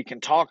that's all we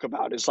can talk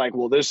about. It's like,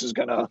 well, this is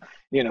gonna,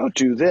 you know,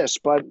 do this.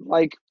 But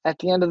like at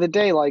the end of the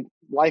day, like,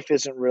 life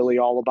isn't really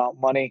all about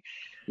money.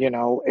 You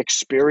know,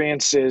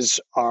 experiences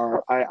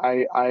are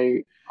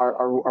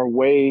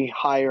way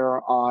higher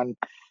on,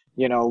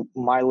 you know,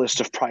 my list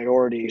of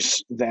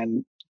priorities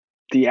than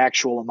the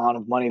actual amount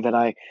of money that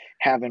I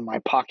have in my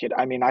pocket.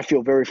 I mean, I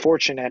feel very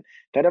fortunate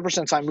that ever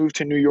since I moved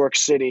to New York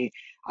City,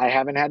 I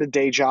haven't had a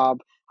day job.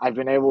 I've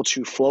been able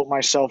to float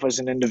myself as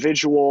an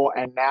individual.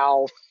 And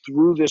now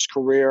through this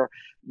career,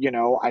 you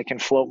know, I can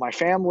float my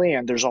family,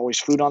 and there's always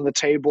food on the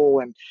table,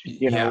 and,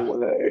 you know,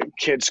 the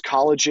kids'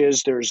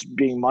 colleges, there's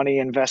being money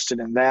invested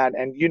in that.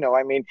 And, you know,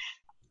 I mean,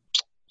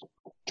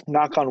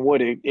 knock on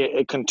wood,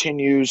 it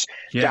continues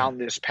down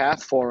this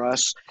path for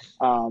us.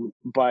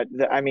 But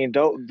I mean,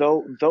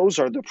 those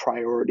are the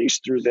priorities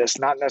through this,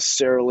 not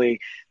necessarily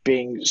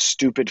being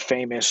stupid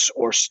famous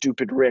or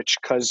stupid rich,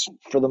 because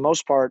for the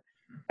most part,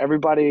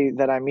 everybody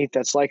that I meet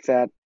that's like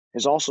that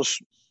is also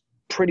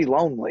pretty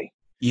lonely.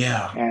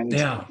 And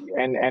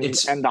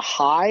the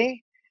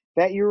high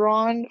that you're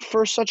on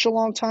for such a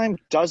long time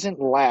doesn't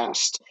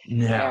last.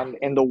 And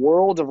in the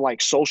world of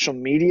like social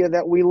media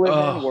that we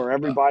live in, where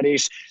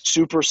everybody's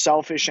super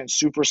selfish and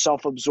super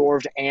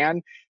self-absorbed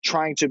and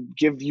trying to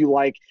give you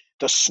like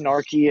the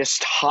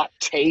snarkiest hot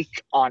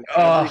take on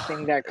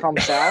everything that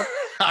comes out,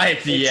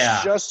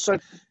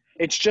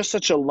 it's just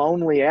such a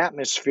lonely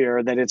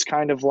atmosphere that it's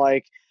kind of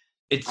like,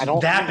 it's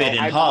vapid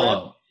and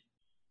hollow.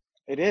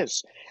 It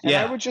is. And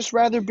I would just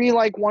rather be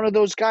like one of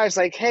those guys,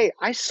 like, hey,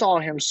 I saw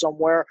him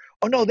somewhere.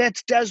 Oh, no,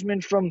 that's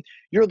Desmond from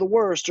You're the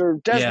Worst, or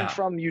Desmond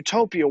from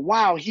Utopia.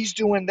 Wow, he's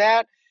doing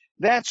that.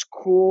 That's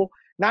cool.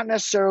 Not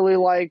necessarily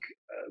like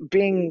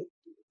being,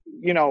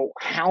 you know,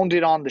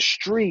 hounded on the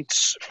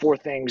streets for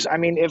things. I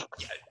mean, if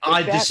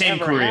the same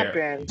career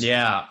happened,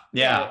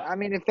 I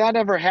mean, if that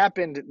ever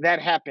happened,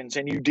 that happens,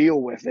 and you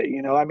deal with it.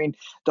 You know, I mean,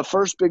 the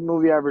first big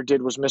movie I ever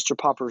did was Mr.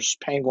 Popper's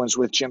Penguins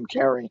with Jim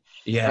Carrey,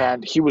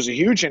 and he was a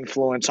huge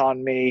influence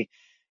on me,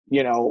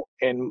 you know,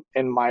 in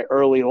my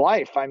early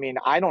life. I mean,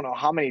 I don't know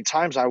how many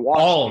times I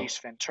watched Ace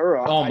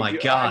Ventura. Oh my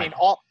God! I mean,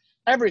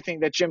 everything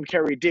that Jim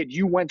Carrey did,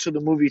 you went to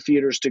the movie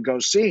theaters to go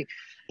see.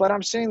 But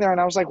I'm sitting there,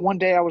 and I was like, one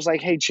day I was like,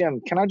 hey,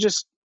 Jim, can I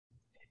just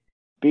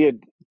be a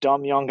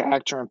dumb young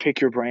actor and pick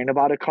your brain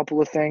about a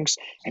couple of things?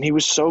 And he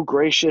was so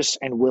gracious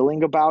and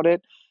willing about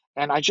it.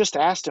 And I just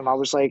asked him, I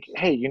was like,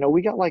 hey, you know,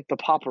 we got like the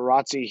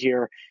paparazzi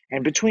here,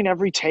 and between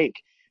every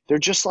take, they're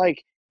just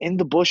like in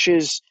the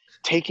bushes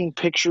taking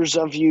pictures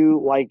of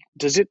you. Like,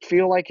 does it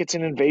feel like it's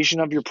an invasion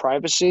of your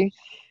privacy?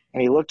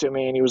 And he looked at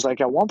me and he was like,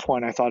 at one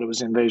point I thought it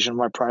was invasion of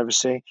my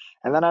privacy.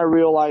 And then I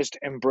realized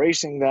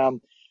embracing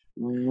them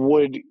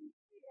would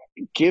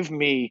give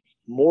me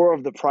more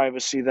of the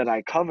privacy that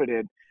I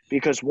coveted,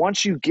 because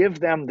once you give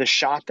them the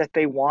shot that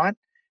they want,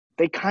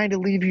 they kind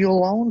of leave you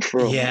alone for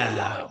a little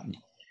while.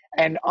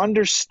 And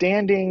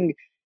understanding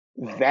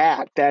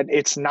that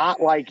it's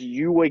not like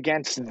you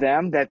against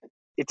them, that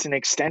it's an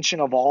extension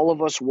of all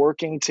of us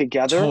working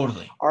together.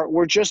 Totally.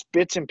 We're just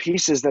bits and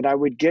pieces that I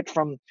would get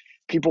from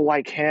people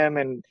like him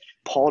and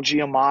Paul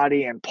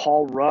Giamatti and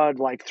Paul Rudd,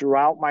 like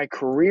throughout my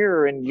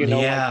career, and like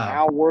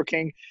now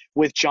working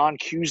with John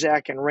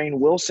Cusack and Rainn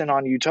Wilson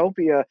on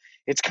Utopia,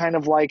 it's kind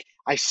of like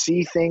I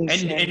see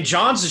things. And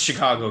John's a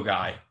Chicago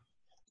guy.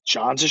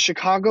 John's a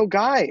Chicago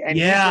guy, and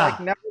he's like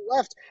never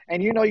left.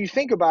 And you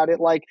think about it,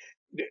 like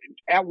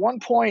at one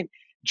point,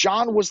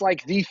 John was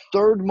like the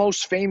third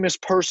most famous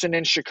person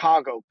in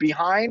Chicago,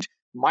 behind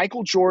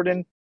Michael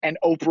Jordan and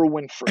Oprah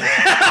Winfrey.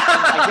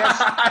 I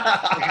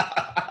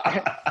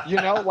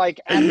guess,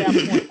 like at that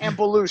point, and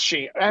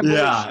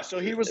Belushi. So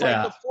he was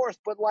like the fourth,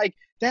 but like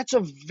that's a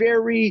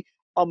very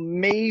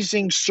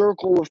amazing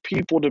circle of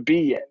people to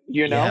be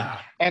in,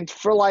 and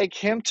for like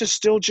him to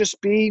still just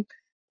be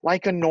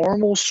like a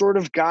normal sort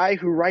of guy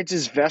who rides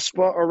his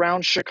Vespa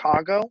around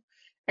Chicago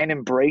and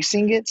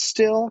embracing it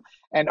still,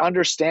 and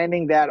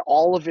understanding that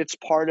all of it's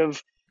part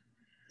of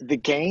the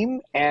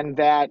game, and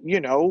that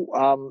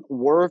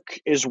work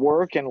is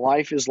work and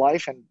life is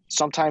life, and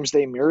sometimes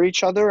they mirror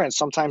each other and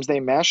sometimes they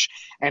mesh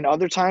and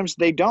other times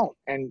they don't,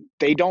 and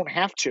they don't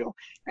have to,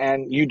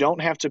 and you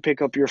don't have to pick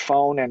up your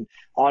phone and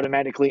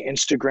automatically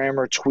Instagram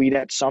or tweet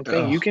at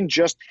something. You can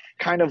just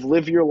kind of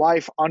live your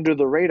life under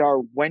the radar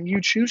when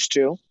you choose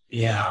to,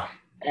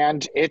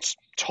 and it's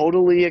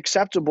totally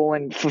acceptable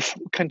and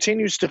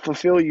continues to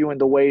fulfill you in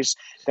the ways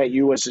that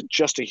you as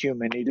just a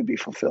human need to be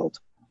fulfilled.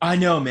 I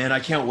know, man.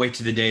 I can't wait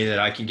to the day that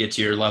I can get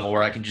to your level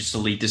where I can just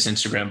delete this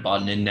Instagram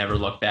button and never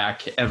look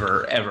back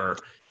ever.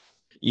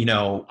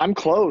 I'm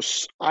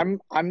close.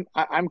 I'm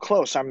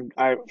close.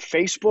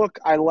 Facebook.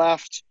 I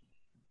left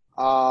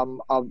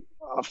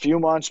a few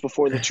months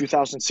before the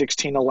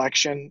 2016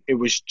 election. It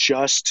was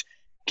just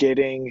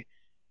getting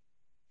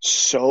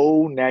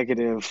so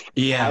negative.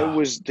 I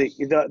was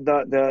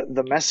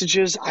the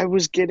messages I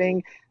was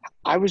getting,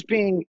 I was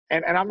being,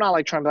 and I'm not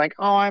like trying to be like,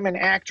 oh, I'm an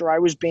actor. I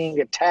was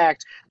being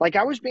attacked. Like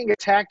I was being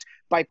attacked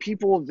by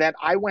people that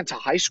I went to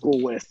high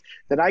school with,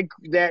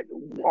 that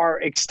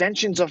are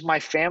extensions of my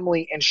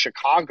family in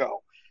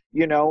Chicago,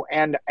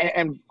 and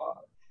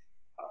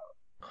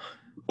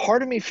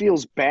part of me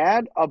feels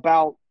bad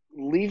about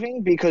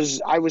leaving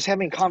because I was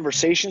having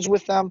conversations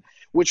with them,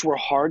 which were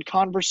hard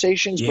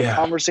conversations, but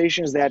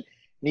conversations that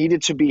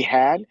needed to be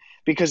had,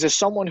 because as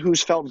someone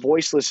who's felt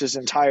voiceless his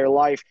entire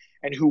life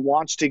and who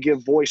wants to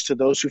give voice to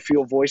those who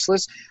feel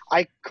voiceless,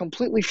 I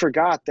completely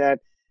forgot that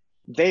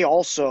they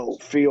also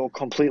feel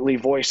completely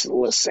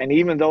voiceless. And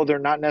even though they're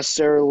not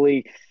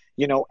necessarily,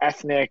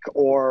 ethnic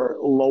or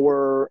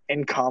lower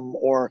income,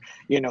 or,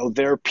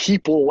 their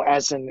people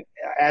as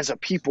a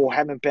people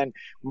haven't been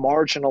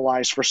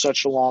marginalized for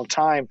such a long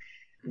time,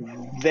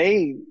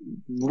 they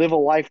live a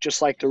life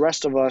just like the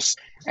rest of us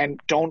and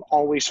don't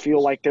always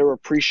feel like they're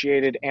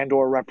appreciated and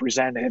or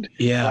represented,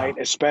 right?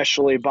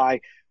 Especially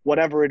by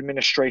whatever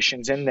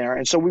administration's in there.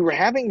 And so we were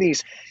having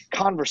these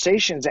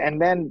conversations, and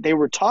then they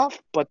were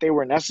tough, but they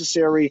were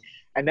necessary.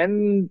 And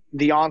then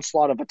the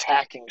onslaught of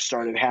attacking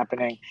started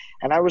happening.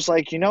 And I was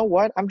like, you know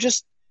what? I'm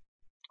just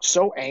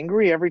so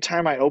angry every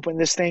time I open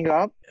this thing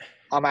up.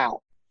 I'm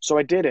out. So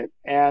I did it.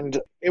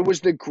 And it was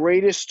the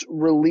greatest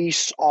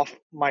release off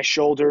my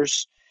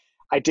shoulders.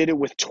 I did it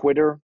with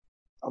Twitter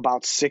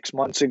about 6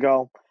 months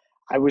ago.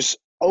 I was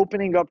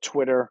opening up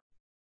Twitter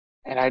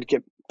and I'd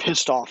get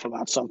pissed off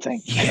about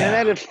something. And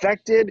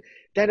then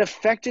that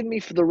affected me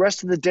for the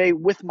rest of the day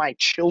with my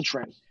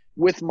children,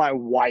 with my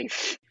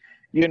wife,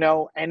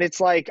 and it's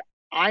like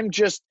I'm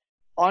just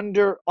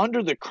under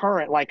the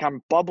current, like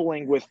I'm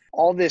bubbling with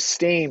all this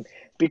steam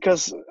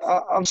because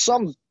of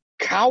some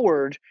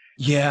coward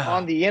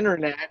on the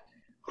internet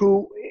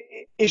who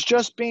is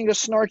just being a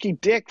snarky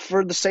dick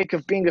for the sake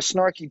of being a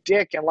snarky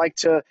dick, and like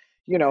to,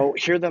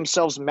 hear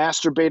themselves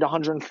masturbate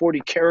 140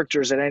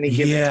 characters at any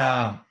given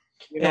time.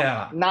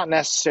 Not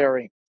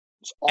necessary.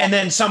 And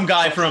then some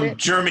guy from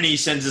Germany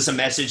sends us a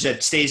message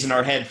that stays in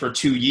our head for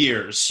 2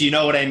 years. You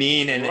know what I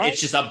mean? And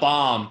it's just a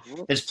bomb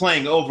that's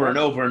playing over and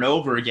over and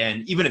over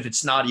again, even if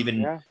it's not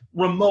even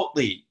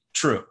remotely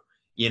true,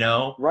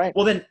 Right.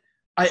 Well, then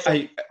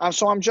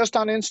so I'm just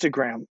on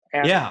Instagram,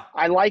 and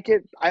I like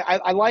it.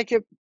 I like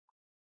it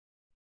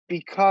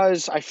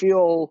because I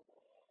feel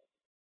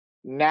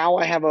now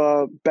I have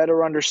a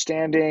better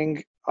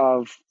understanding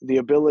of the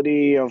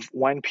ability of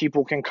when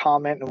people can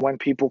comment and when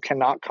people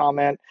cannot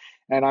comment.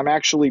 And I'm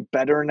actually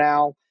better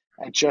now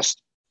at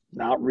just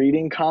not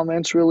reading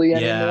comments really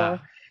anymore.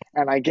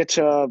 And I get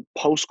to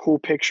post cool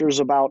pictures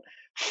about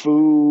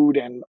food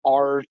and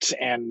art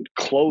and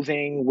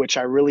clothing, which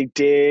I really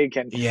dig.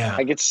 And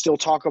I get to still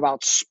talk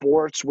about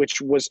sports, which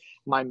was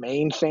my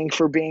main thing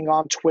for being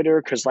on Twitter,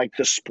 because like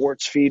the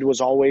sports feed was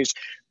always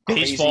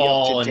crazy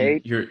baseball up to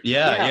date.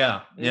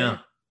 And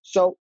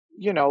So,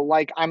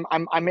 like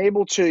I'm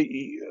able to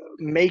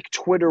make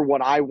Twitter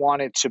what I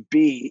want it to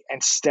be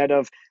instead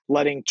of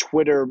letting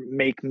Twitter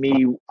make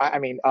me,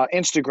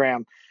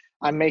 Instagram.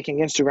 I'm making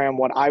Instagram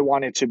what I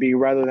want it to be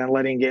rather than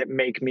letting it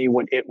make me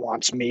what it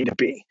wants me to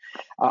be.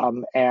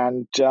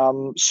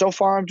 So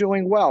far I'm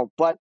doing well,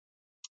 but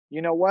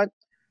you know what?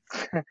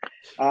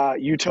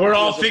 Utopia. We're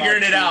all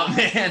figuring it out,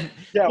 man.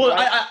 Yeah, well,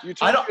 right?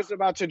 Utopia is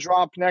about to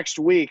drop next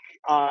week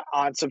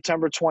on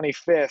September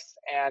 25th,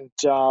 and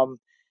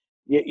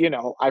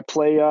I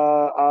play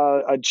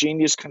a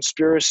genius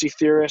conspiracy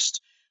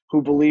theorist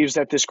who believes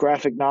that this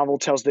graphic novel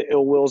tells the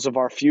ill wills of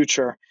our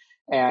future.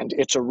 And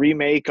it's a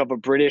remake of a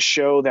British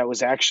show that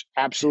was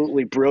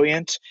absolutely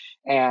brilliant.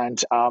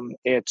 And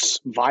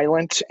it's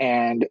violent,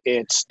 and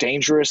it's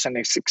dangerous, and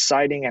it's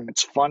exciting, and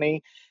it's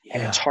funny,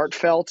 and it's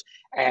heartfelt.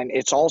 And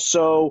it's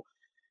also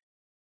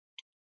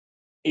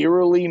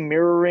eerily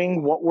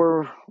mirroring what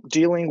we're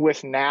dealing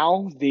with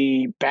now.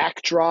 The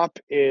backdrop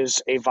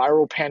is a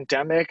viral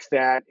pandemic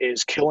that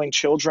is killing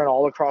children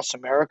all across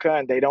America,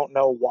 and they don't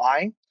know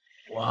why.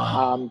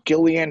 Wow.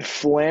 Gillian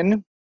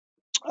Flynn,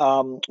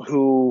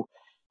 who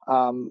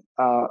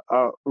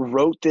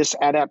wrote this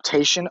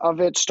adaptation of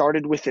it,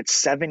 started with it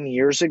 7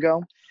 years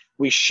ago.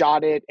 We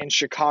shot it in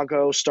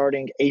Chicago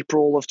starting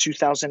April of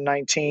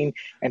 2019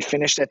 and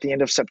finished at the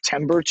end of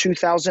September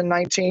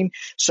 2019.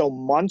 So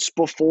months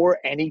before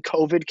any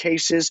COVID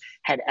cases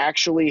had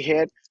actually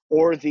hit,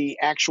 or the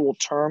actual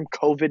term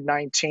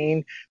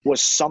COVID-19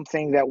 was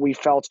something that we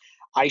felt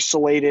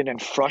isolated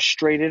and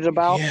frustrated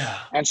about. Yeah.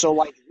 And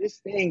so this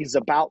thing is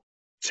about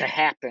to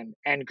happen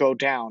and go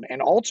down.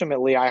 And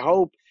ultimately, I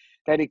hope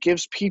that it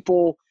gives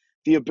people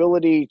the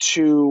ability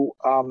to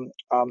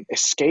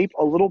escape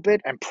a little bit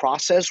and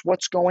process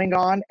what's going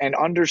on, and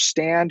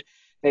understand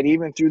that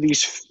even through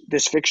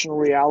this fictional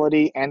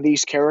reality and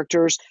these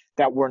characters,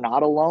 that we're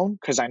not alone.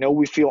 Because I know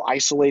we feel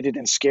isolated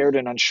and scared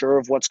and unsure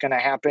of what's going to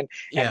happen,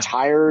 and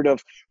tired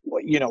of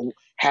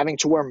having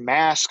to wear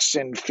masks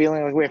and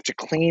feeling like we have to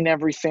clean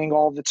everything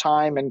all the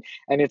time, and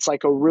it's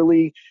like a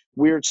really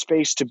weird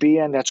space to be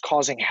in that's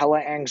causing hella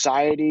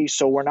anxiety.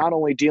 So we're not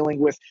only dealing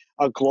with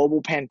a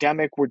global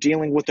pandemic, we're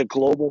dealing with a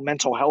global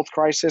mental health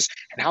crisis.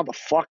 And how the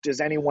fuck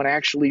does anyone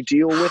actually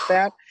deal with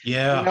that?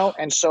 Yeah.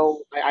 And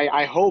so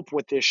I hope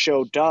what this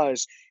show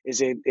does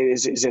is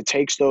it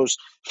takes those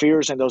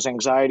fears and those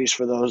anxieties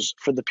for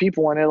the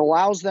people, and it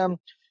allows them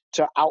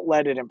to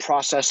outlet it and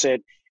process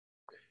it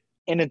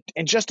in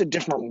just a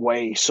different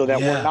way, so that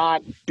we're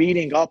not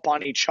beating up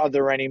on each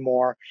other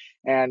anymore.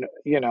 And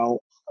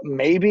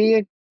maybe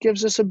it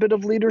gives us a bit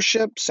of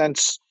leadership,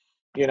 since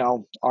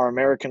our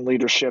American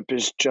leadership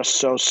is just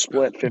so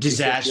split 50-50.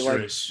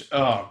 Disastrous.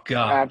 Oh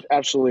God.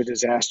 Absolutely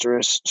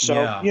disastrous.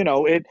 So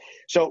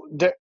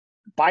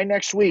by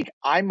next week,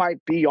 I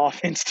might be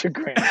off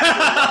Instagram.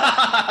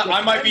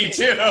 I might be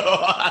too.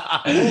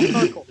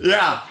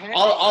 Yeah,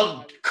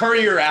 I'll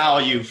courier Al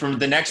you from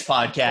the next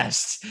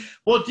podcast.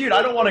 Well, dude,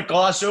 I don't want to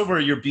gloss over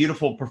your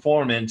beautiful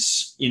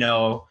performance.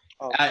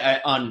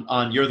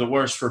 On You're the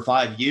Worst for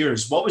 5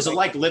 years. What was it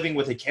like living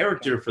with a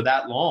character for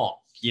that long?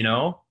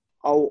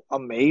 Oh,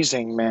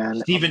 amazing,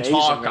 man. Stephen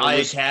Talk,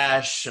 Aya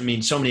Cash. I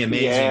mean, so many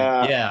amazing.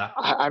 Yeah.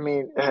 I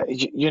mean,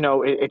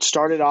 it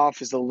started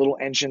off as the little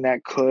engine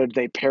that could.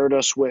 They paired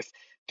us with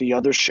the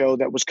other show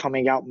that was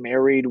coming out,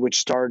 Married, which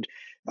starred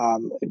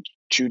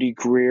Judy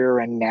Greer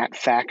and Nat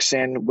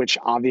Faxon, which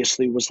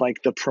obviously was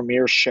like the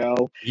premiere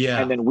show. Yeah.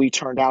 And then we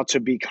turned out to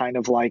be kind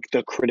of like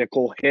the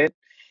critical hit.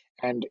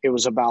 And it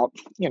was about,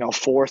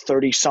 4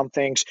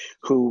 30-somethings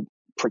who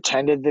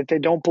pretended that they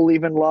don't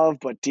believe in love,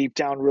 but deep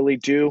down really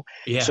do.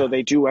 Yeah. So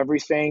they do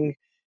everything,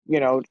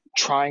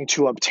 trying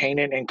to obtain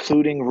it,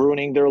 including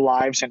ruining their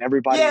lives and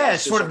everybody. Yeah,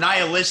 sort of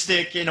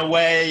nihilistic in a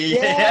way.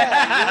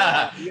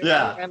 Yeah. And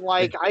Yeah.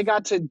 I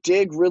got to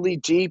dig really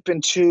deep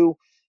into,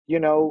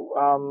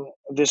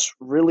 this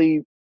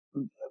really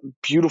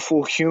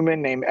beautiful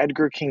human named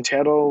Edgar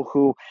Quintero,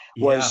 who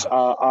was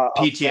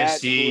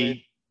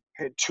PTSD.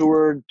 had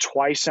toured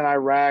twice in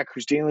Iraq,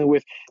 who's dealing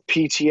with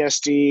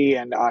PTSD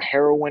and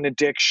heroin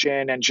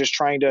addiction, and just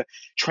trying to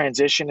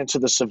transition into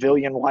the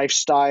civilian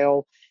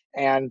lifestyle.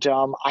 And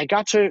I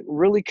got to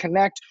really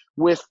connect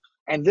with,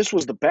 and this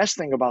was the best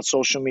thing about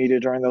social media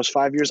during those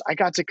 5 years, I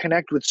got to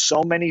connect with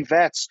so many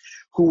vets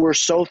who were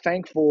so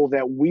thankful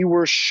that we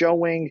were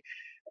showing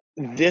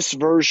this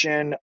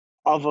version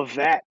of a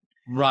vet.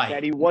 Right.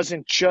 That he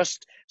wasn't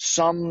just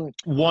some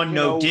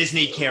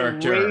Disney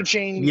character.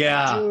 Raging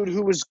dude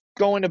who was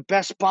going to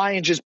Best Buy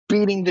and just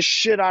beating the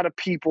shit out of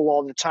people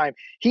all the time.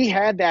 He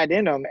had that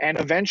in him, and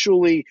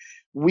eventually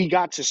we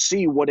got to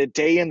see what a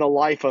day in the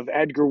life of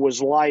Edgar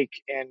was like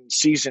in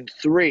season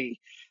 3,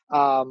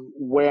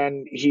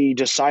 when he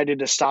decided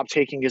to stop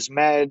taking his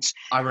meds.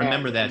 I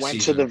remember that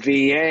went season. to the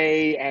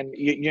VA, and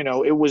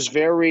it was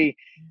very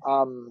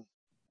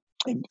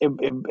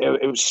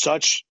it was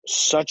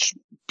such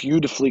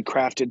beautifully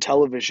crafted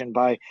television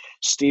by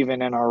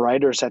Steven and our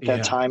writers at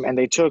that time, and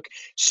they took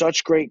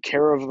such great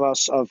care of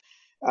us, of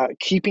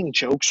keeping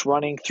jokes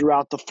running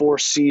throughout the 4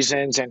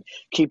 seasons, and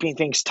keeping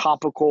things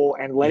topical,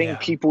 and letting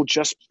people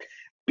just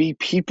be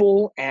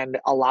people, and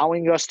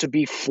allowing us to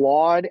be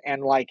flawed,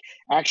 and like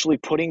actually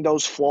putting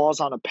those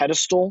flaws on a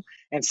pedestal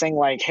and saying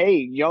like,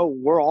 hey,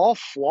 we're all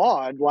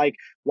flawed. Like,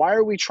 why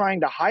are we trying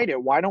to hide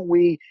it? Why don't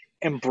we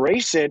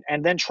embrace it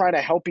and then try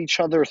to help each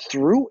other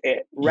through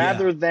it,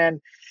 rather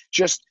than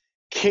just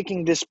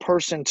kicking this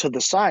person to the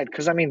side.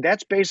 Because, I mean,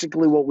 that's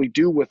basically what we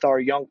do with our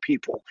young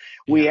people.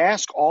 We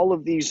ask all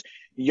of these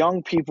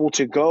young people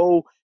to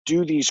go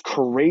do these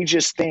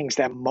courageous things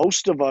that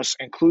most of us,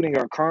 including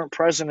our current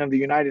president of the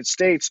United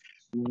States,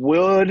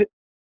 would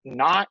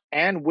not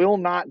and will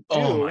not do.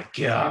 Oh my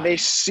God. And they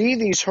see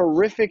these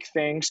horrific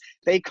things.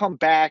 They come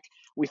back.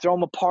 We throw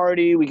them a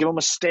party. We give them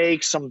a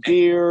steak, some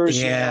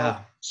beers. Yeah. You know,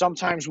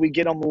 sometimes we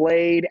get them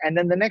laid. And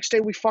then the next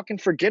day we fucking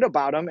forget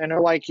about them. And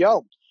they're like,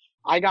 yo,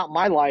 I got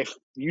my life.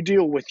 You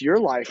deal with your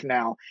life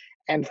now.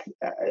 And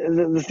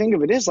the thing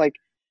of it is, like,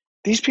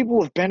 these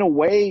people have been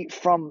away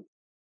from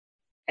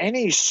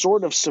any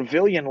sort of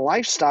civilian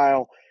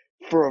lifestyle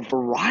for a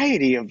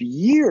variety of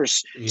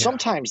years,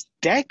 sometimes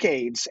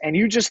decades. And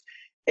you just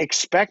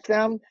expect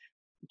them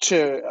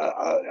to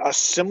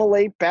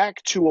assimilate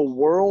back to a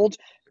world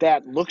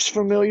that looks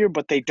familiar,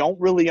 but they don't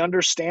really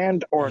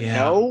understand or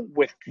know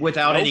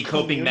without no any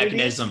coping community.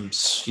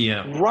 Mechanisms.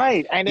 Yeah.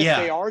 Right. And if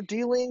they are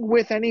dealing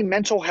with any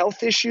mental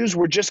health issues,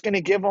 we're just going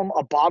to give them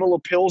a bottle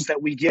of pills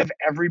that we give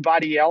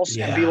everybody else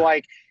and be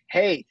like,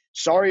 hey,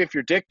 sorry if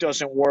your dick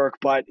doesn't work,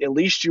 but at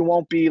least you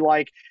won't be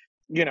like,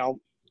 you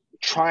know,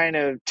 trying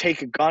to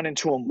take a gun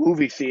into a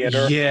movie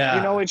theater. Yeah.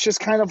 You know, it's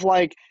just kind of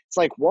like, it's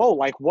like, whoa,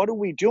 like, what are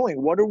we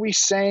doing? What are we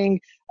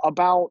saying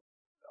about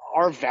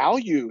our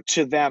value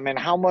to them and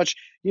how much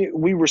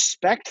we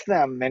respect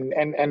them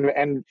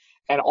and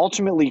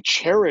ultimately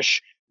cherish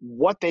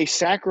what they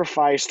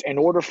sacrificed in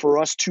order for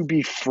us to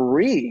be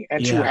free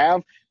and to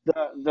have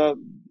the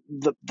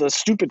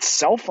stupid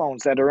cell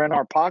phones that are in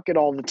our pocket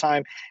all the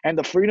time and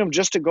the freedom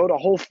just to go to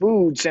Whole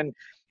Foods and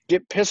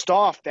get pissed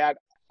off that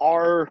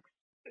our,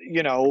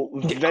 you know,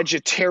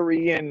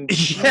 vegetarian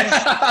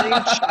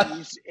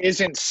cheese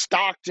isn't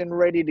stocked and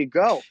ready to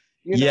go.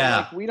 You know,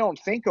 like, we don't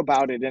think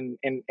about it in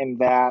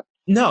that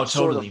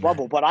sort of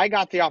bubble. But I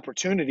got the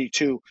opportunity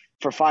to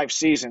for 5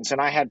 seasons, and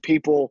I had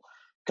people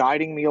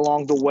guiding me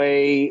along the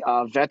way,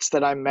 vets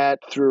that I met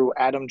through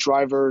Adam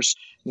Driver's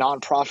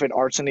nonprofit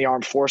Arts in the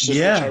Armed Forces,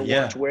 which I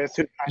worked with.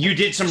 You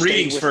did some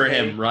readings for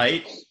him,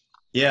 right?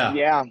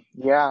 Yeah.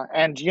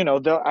 And, you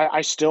know, I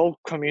still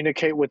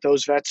communicate with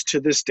those vets to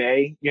this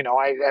day. You know,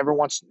 every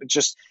once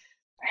just,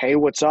 hey,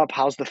 what's up?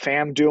 How's the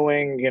fam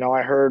doing? You know,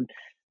 I heard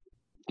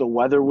the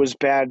weather was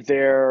bad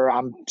there.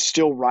 I'm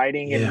still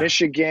riding in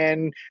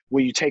Michigan.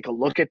 Will you take a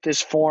look at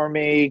this for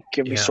me?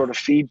 Give me sort of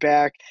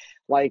feedback.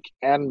 Like,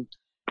 and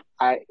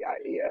I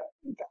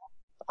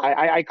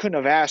couldn't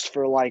have asked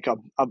for like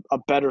a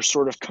better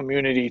sort of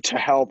community to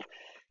help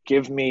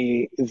give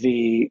me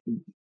the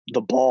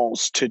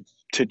balls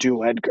to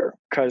do Edgar,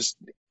 because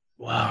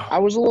I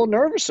was a little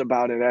nervous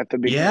about it at the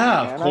beginning.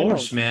 Yeah, of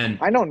course, man.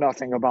 I know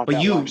nothing about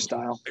that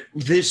lifestyle.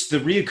 The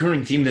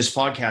reoccurring theme of this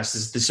podcast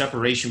is the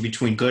separation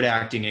between good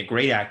acting and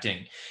great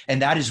acting.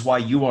 And that is why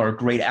you are a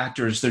great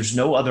actor. There's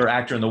no other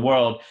actor in the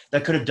world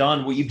that could have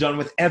done what you've done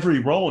with every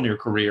role in your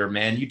career,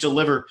 man. You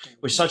deliver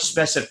with such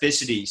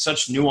specificity,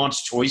 such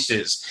nuanced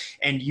choices.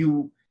 And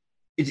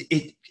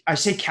I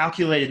say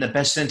calculate in the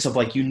best sense of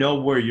like, you know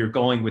where you're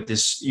going with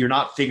this. You're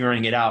not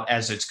figuring it out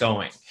as it's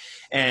going.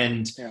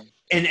 And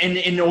in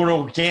an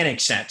organic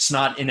sense,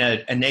 not in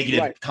a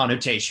negative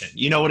connotation.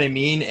 You know what I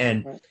mean?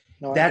 And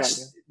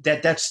that's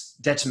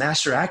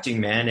master acting,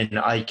 man. And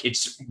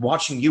it's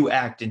watching you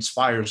act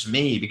inspires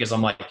me, because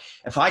I'm like,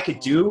 if I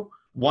could do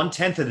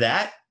 1/10 of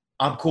that,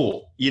 I'm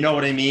cool. You know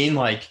what I mean?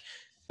 Like,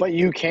 but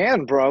you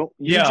can, bro.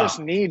 You just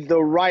need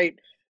the right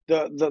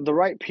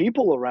right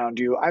people around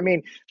you. I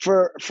mean,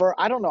 for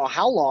I don't know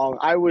how long,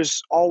 I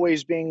was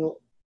always being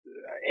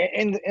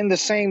in the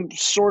same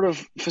sort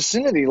of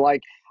vicinity.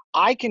 Like,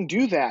 I can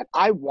do that.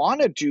 I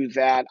want to do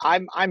that.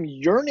 I'm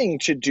yearning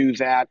to do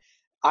that.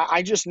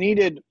 I just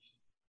needed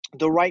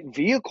the right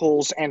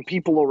vehicles and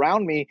people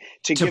around me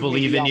to give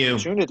believe me the in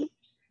opportunity. You.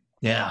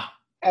 Yeah.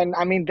 And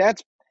I mean,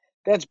 that's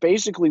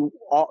basically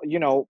all, you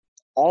know,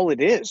 all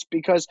it is,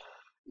 because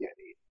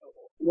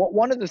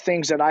one of the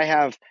things that I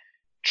have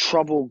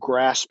trouble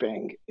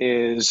grasping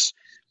is,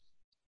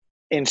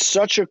 in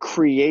such a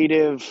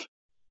creative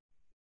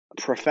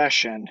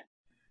profession,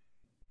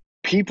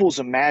 people's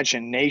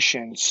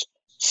imaginations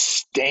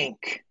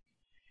stink.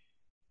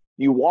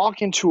 You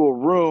walk into a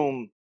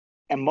room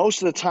and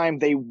most of the time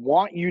they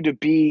want you to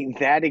be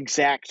that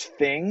exact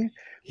thing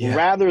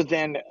rather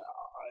than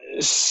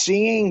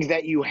seeing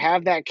that you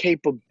have that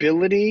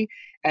capability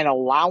and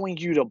allowing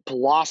you to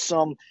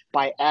blossom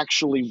by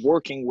actually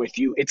working with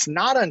you. It's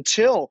not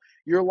until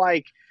you're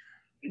like,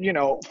 you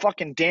know,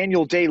 fucking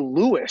Daniel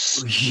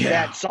Day-Lewis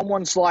that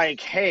someone's like,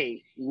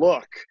 hey,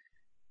 look,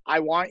 I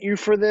want you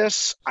for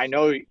this. I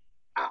know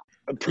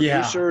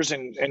producers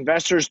and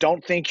investors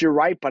don't think you're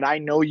right, but I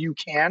know you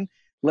can.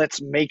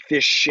 Let's make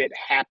this shit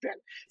happen.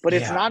 But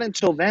it's not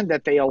until then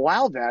that they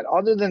allow that.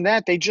 Other than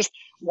that, they just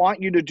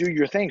want you to do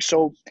your thing.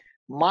 So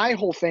my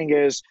whole thing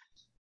is,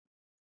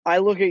 I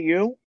look at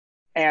you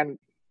and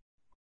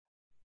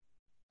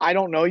I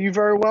don't know you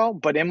very well,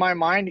 but in my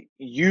mind,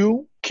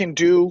 you can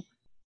do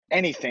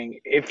anything.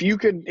 If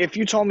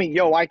you told me,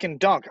 yo, I can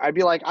dunk, I'd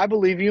be like, I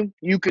believe you.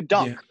 You could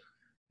dunk.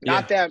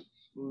 Not that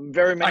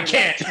very many. I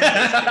can't.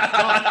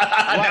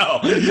 Right. No,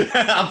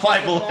 I'm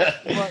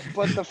 5'11".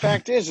 But the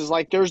fact is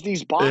like there's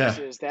these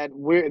boxes that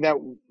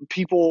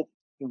people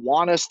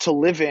want us to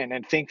live in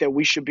and think that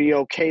we should be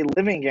okay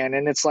living in,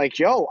 and it's like,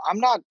 yo, I'm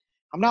not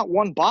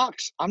one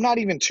box. I'm not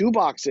even two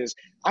boxes.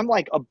 I'm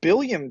like a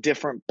billion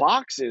different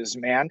boxes,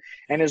 man.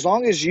 And as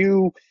long as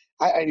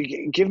I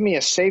give me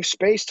a safe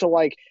space to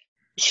like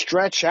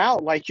stretch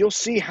out, like you'll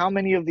see how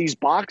many of these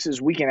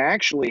boxes we can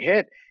actually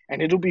hit,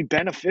 and it'll be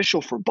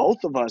beneficial for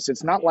both of us.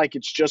 It's not like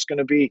it's just going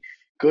to be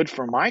good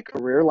for my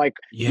career. Like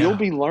you'll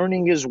be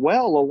learning as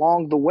well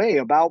along the way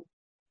about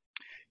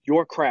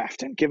your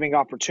craft and giving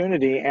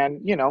opportunity.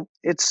 And, you know,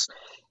 it's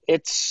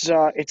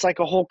like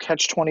a whole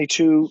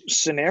catch-22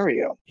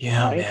 scenario.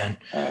 Yeah, right? man.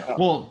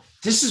 Well,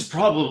 this is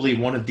probably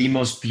one of the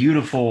most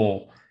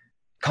beautiful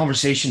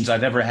conversations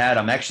I've ever had.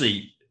 I'm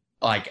actually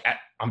like,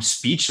 I'm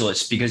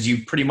speechless because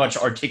you pretty much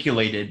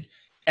articulated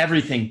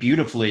everything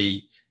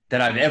beautifully that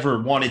I've ever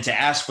wanted to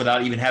ask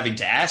without even having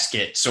to ask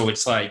it. So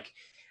it's like,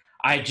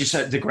 I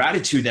just the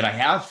gratitude that I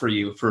have for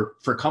you for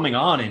coming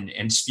on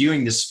and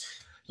spewing this,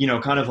 you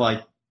know, kind of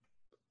like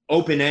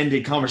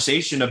open-ended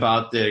conversation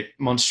about the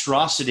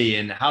monstrosity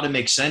and how to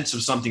make sense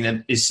of something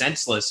that is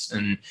senseless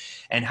and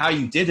how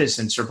you did this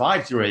and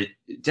survived through it.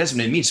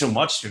 Desmond, it means so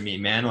much to me,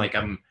 man. Like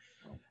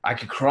I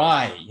could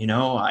cry, you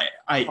know,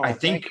 I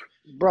think,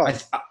 bro,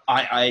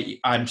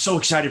 I'm so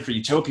excited for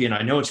Utopia, and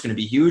I know it's going to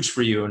be huge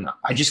for you. And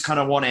I just kind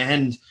of want to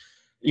end,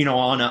 you know,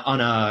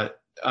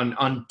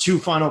 on two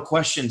final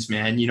questions,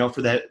 man, you know,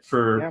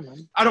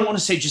 I don't want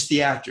to say just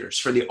the actors,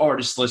 for the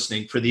artists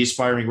listening, for the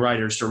aspiring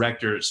writers,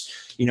 directors,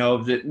 you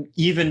know,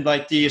 even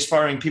like the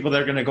aspiring people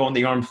that are going to go in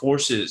the armed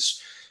forces,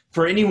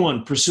 for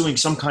anyone pursuing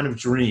some kind of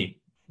dream,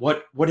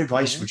 what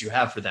advice would you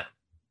have for them?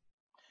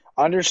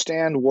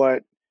 Understand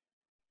what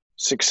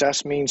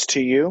success means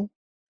to you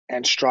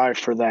and strive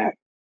for that.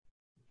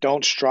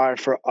 Don't strive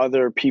for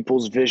other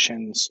people's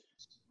visions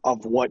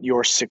of what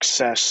your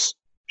success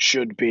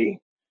should be.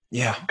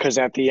 Yeah. Because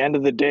at the end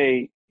of the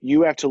day,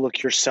 you have to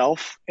look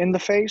yourself in the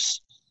face,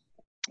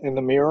 in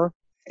the mirror,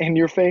 in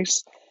your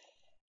face,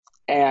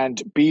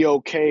 and be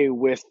okay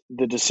with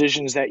the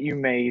decisions that you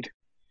made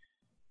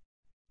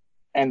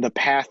and the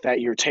path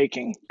that you're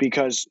taking,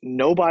 because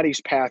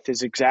nobody's path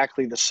is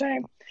exactly the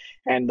same.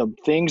 And the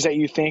things that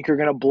you think are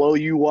going to blow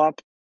you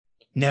up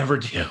never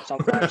do.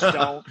 Sometimes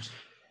don't.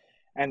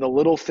 And the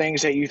little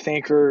things that you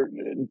think are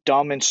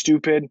dumb and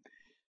stupid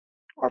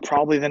are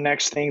probably the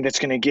next thing that's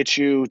going to get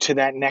you to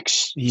that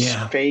next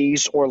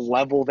phase or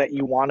level that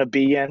you want to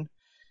be in.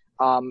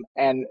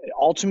 And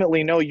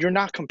ultimately, no, you're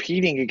not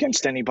competing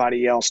against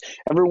anybody else.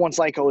 Everyone's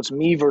like, oh, it's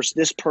me versus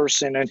this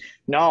person. And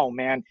no,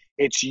 man,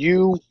 it's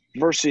you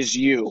versus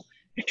you.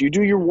 If you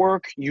do your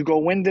work, you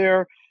go in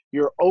there,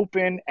 you're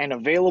open and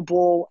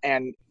available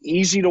and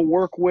easy to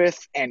work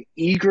with and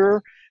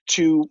eager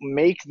to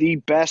make the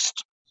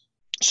best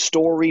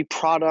story,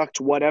 product,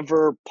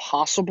 whatever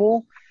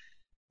possible,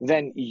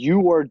 then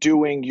you are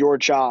doing your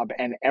job,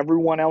 and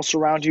everyone else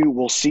around you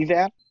will see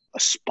that,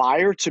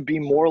 aspire to be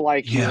more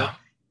like you,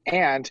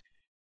 and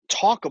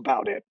talk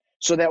about it,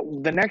 so that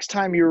the next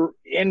time you're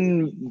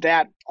in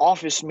that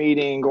office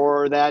meeting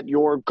or that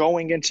you're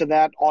going into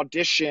that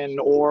audition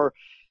or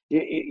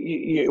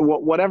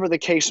whatever the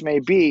case may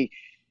be,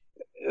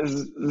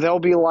 they'll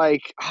be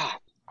like,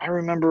 I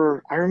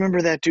remember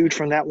that dude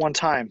from that one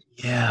time.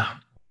 Yeah.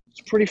 It's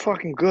pretty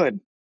fucking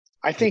good.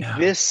 I think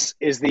this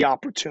is the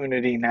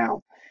opportunity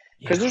now.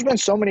 Because there's been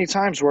so many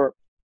times where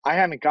I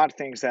haven't got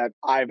things that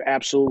I've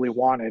absolutely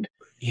wanted.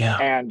 Yeah.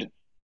 And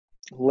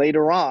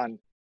later on,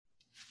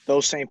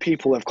 those same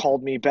people have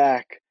called me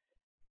back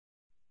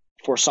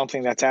for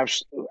something that's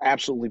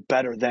absolutely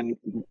better than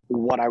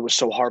what I was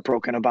so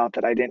heartbroken about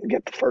that I didn't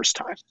get the first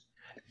time.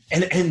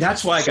 And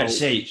that's why I got to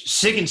say,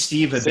 Sig and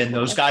Steve have been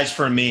those guys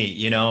for me,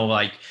 you know,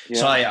 like,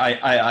 so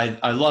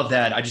I love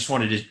that. I just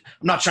wanted to,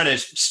 I'm not trying to,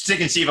 Sig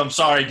and Steve, I'm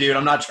sorry, dude.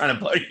 I'm not trying to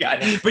blow you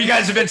guys, but you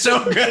guys have been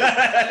so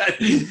good,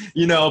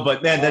 you know,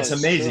 but man, that's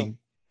amazing.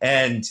 True.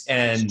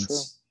 And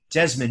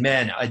Desmond,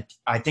 man,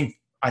 I think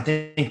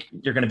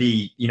you're going to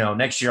be, you know,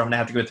 next year I'm going to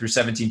have to go through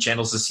 17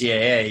 channels of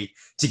CAA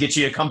to get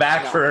you to come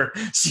back for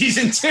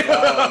season 2.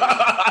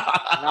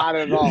 Not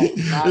at all.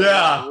 Not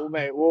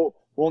at all.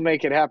 We'll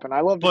make it happen. I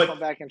love to come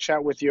back and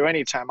chat with you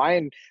anytime.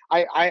 I'm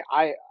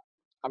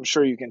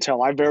sure you can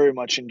tell I very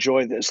much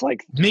enjoy this.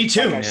 Like me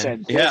too. Like I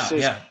said,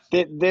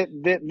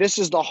 this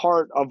is the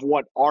heart of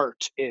what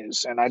art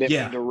is, and I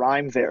didn't mean to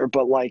rhyme there,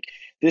 but like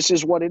this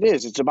is what it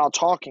is. It's about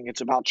talking.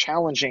 It's about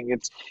challenging.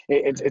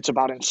 It's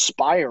about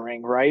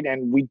inspiring, right?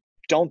 And we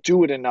don't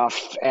do it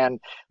enough. And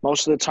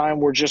most of the time,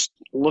 we're just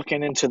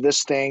looking into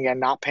this thing and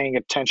not paying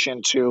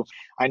attention to.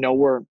 I know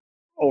we're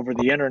over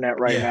the internet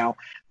now,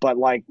 but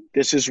like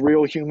this is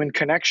real human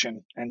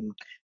connection, and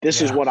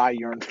this is what I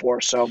yearn for.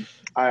 So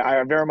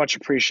I very much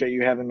appreciate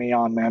you having me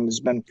on, man. It's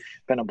been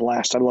a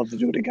blast. I'd love to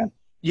do it again.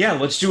 Yeah,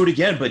 let's do it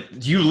again.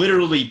 But you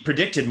literally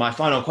predicted my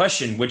final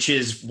question, which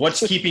is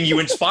what's keeping you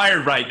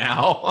inspired right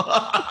now?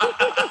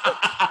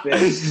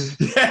 bliss.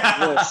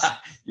 Bliss.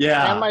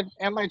 Yeah.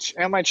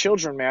 And my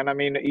children, man. I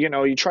mean, you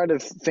know, you try to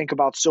think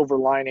about silver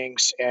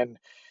linings and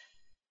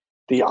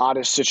the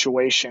oddest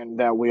situation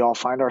that we all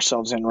find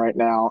ourselves in right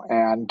now.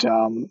 And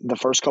the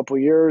first couple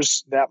of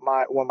years that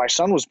when my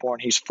son was born,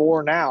 he's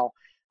 4 now.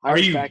 Are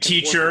you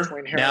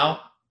teacher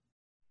now?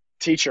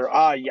 Teacher.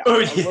 Yeah. Oh,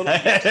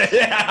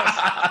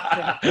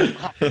 yeah.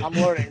 I'm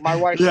learning. My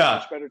wife's a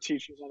much better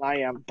teacher than I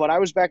am. But I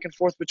was back and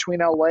forth between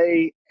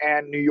LA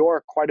and New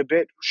York quite a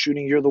bit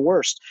shooting You're the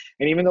Worst.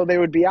 And even though they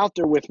would be out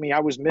there with me, I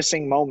was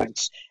missing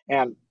moments.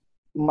 And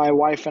my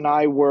wife and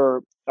I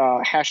were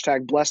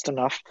hashtag blessed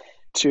enough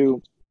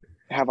to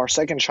have our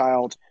second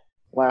child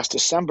last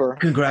December.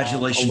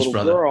 Congratulations, a little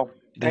brother. Girl.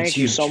 That's Thank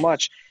you so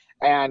much.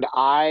 And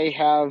I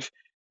have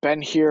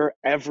been here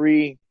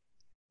every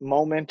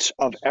moment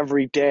of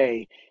every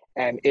day,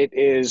 and it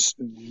is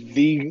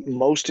the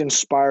most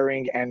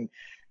inspiring and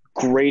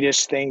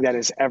greatest thing that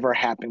has ever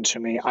happened to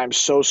me.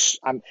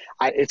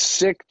 It's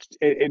sick.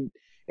 It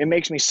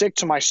makes me sick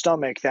to my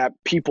stomach that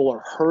people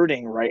are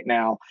hurting right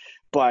now,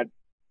 but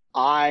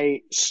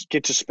I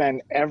get to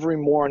spend every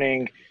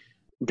morning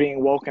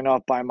being woken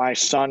up by my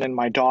son and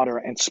my daughter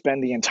and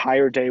spend the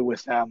entire day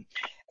with them.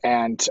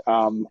 And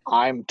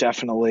I'm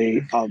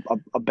definitely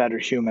a better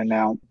human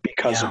now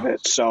because of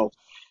it. So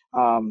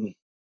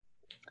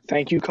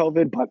thank you,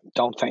 COVID, but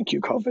don't thank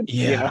you, COVID.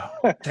 Yeah.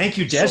 You know? Thank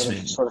you,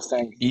 Desmond. sort of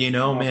thing. You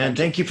know, man,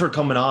 thank you for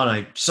coming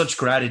on. Such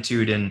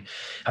gratitude, and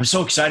I'm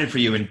so excited for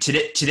you. And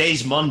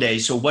today's Monday.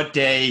 So what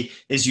day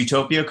is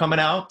Utopia coming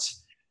out?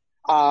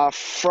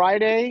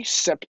 Friday,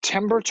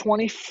 September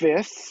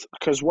 25th,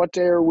 because what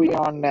day are we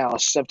on now?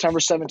 September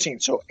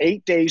 17th. So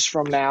 8 days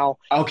from now,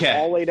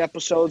 all 8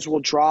 episodes will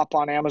drop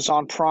on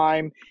Amazon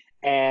Prime,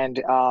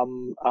 and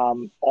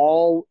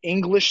all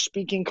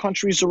English-speaking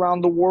countries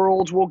around the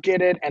world will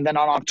get it. And then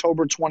on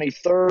October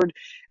 23rd,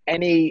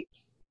 any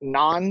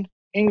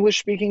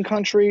non-English-speaking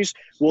countries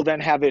will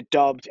then have it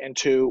dubbed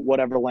into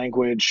whatever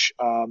language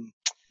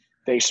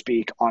they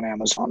speak on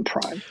Amazon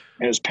Prime.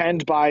 It was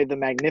penned by the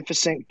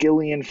magnificent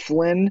Gillian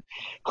Flynn,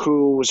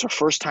 who was her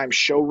first-time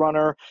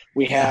showrunner.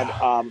 We had,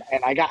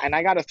 and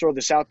I got to throw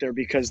this out there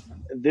because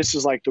this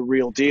is like the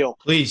real deal.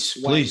 Please.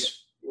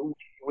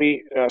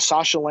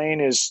 Sasha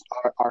Lane is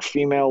our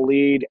female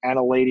lead and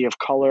a lady of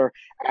color.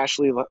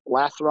 Ashley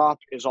Lathrop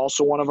is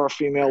also one of our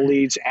female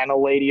leads and a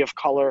lady of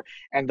color.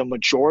 And the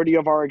majority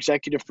of our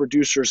executive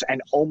producers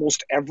and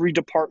almost every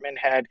department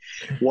head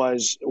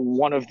was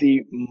one of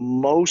the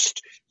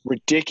most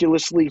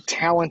ridiculously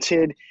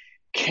talented,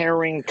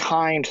 caring,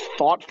 kind,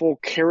 thoughtful,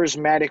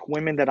 charismatic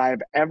women that I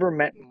have ever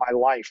met in my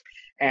life.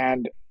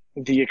 And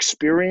the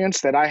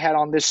experience that I had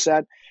on this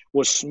set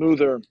was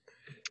smoother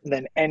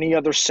than any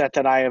other set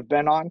that I have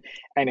been on.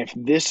 And if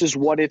this is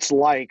what it's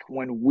like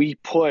when we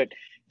put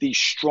these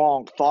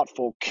strong,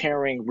 thoughtful,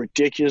 caring,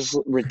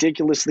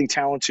 ridiculously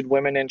talented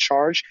women in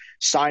charge,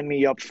 sign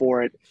me up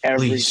for it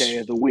every day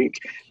of the week.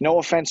 No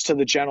offense to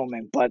the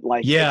gentleman, but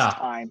it's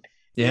time.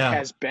 It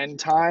has been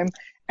time.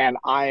 And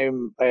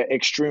I'm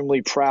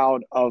extremely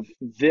proud of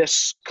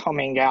this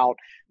coming out,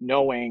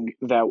 knowing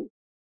that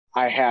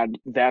I had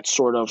that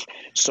sort of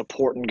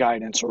support and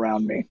guidance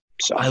around me.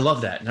 So I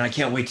love that, and I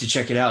can't wait to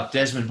check it out.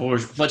 Desmond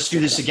Borge, let's do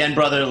this again,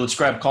 brother. Let's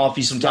grab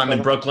coffee sometime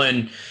in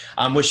Brooklyn.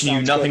 I'm wishing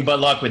you nothing but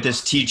luck with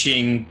this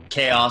teaching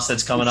chaos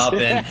that's coming up,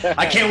 and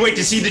I can't wait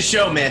to see the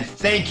show, man.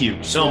 Thank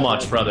you so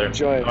much, brother.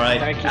 Enjoy it. All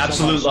right, Thank you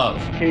absolute so much.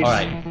 love. Peace. All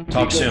right,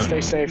 talk soon.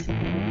 Stay safe.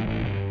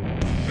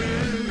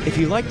 If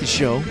you like the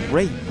show,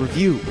 rate,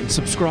 review, and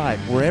subscribe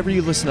wherever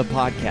you listen to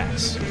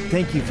podcasts.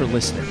 Thank you for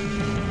listening.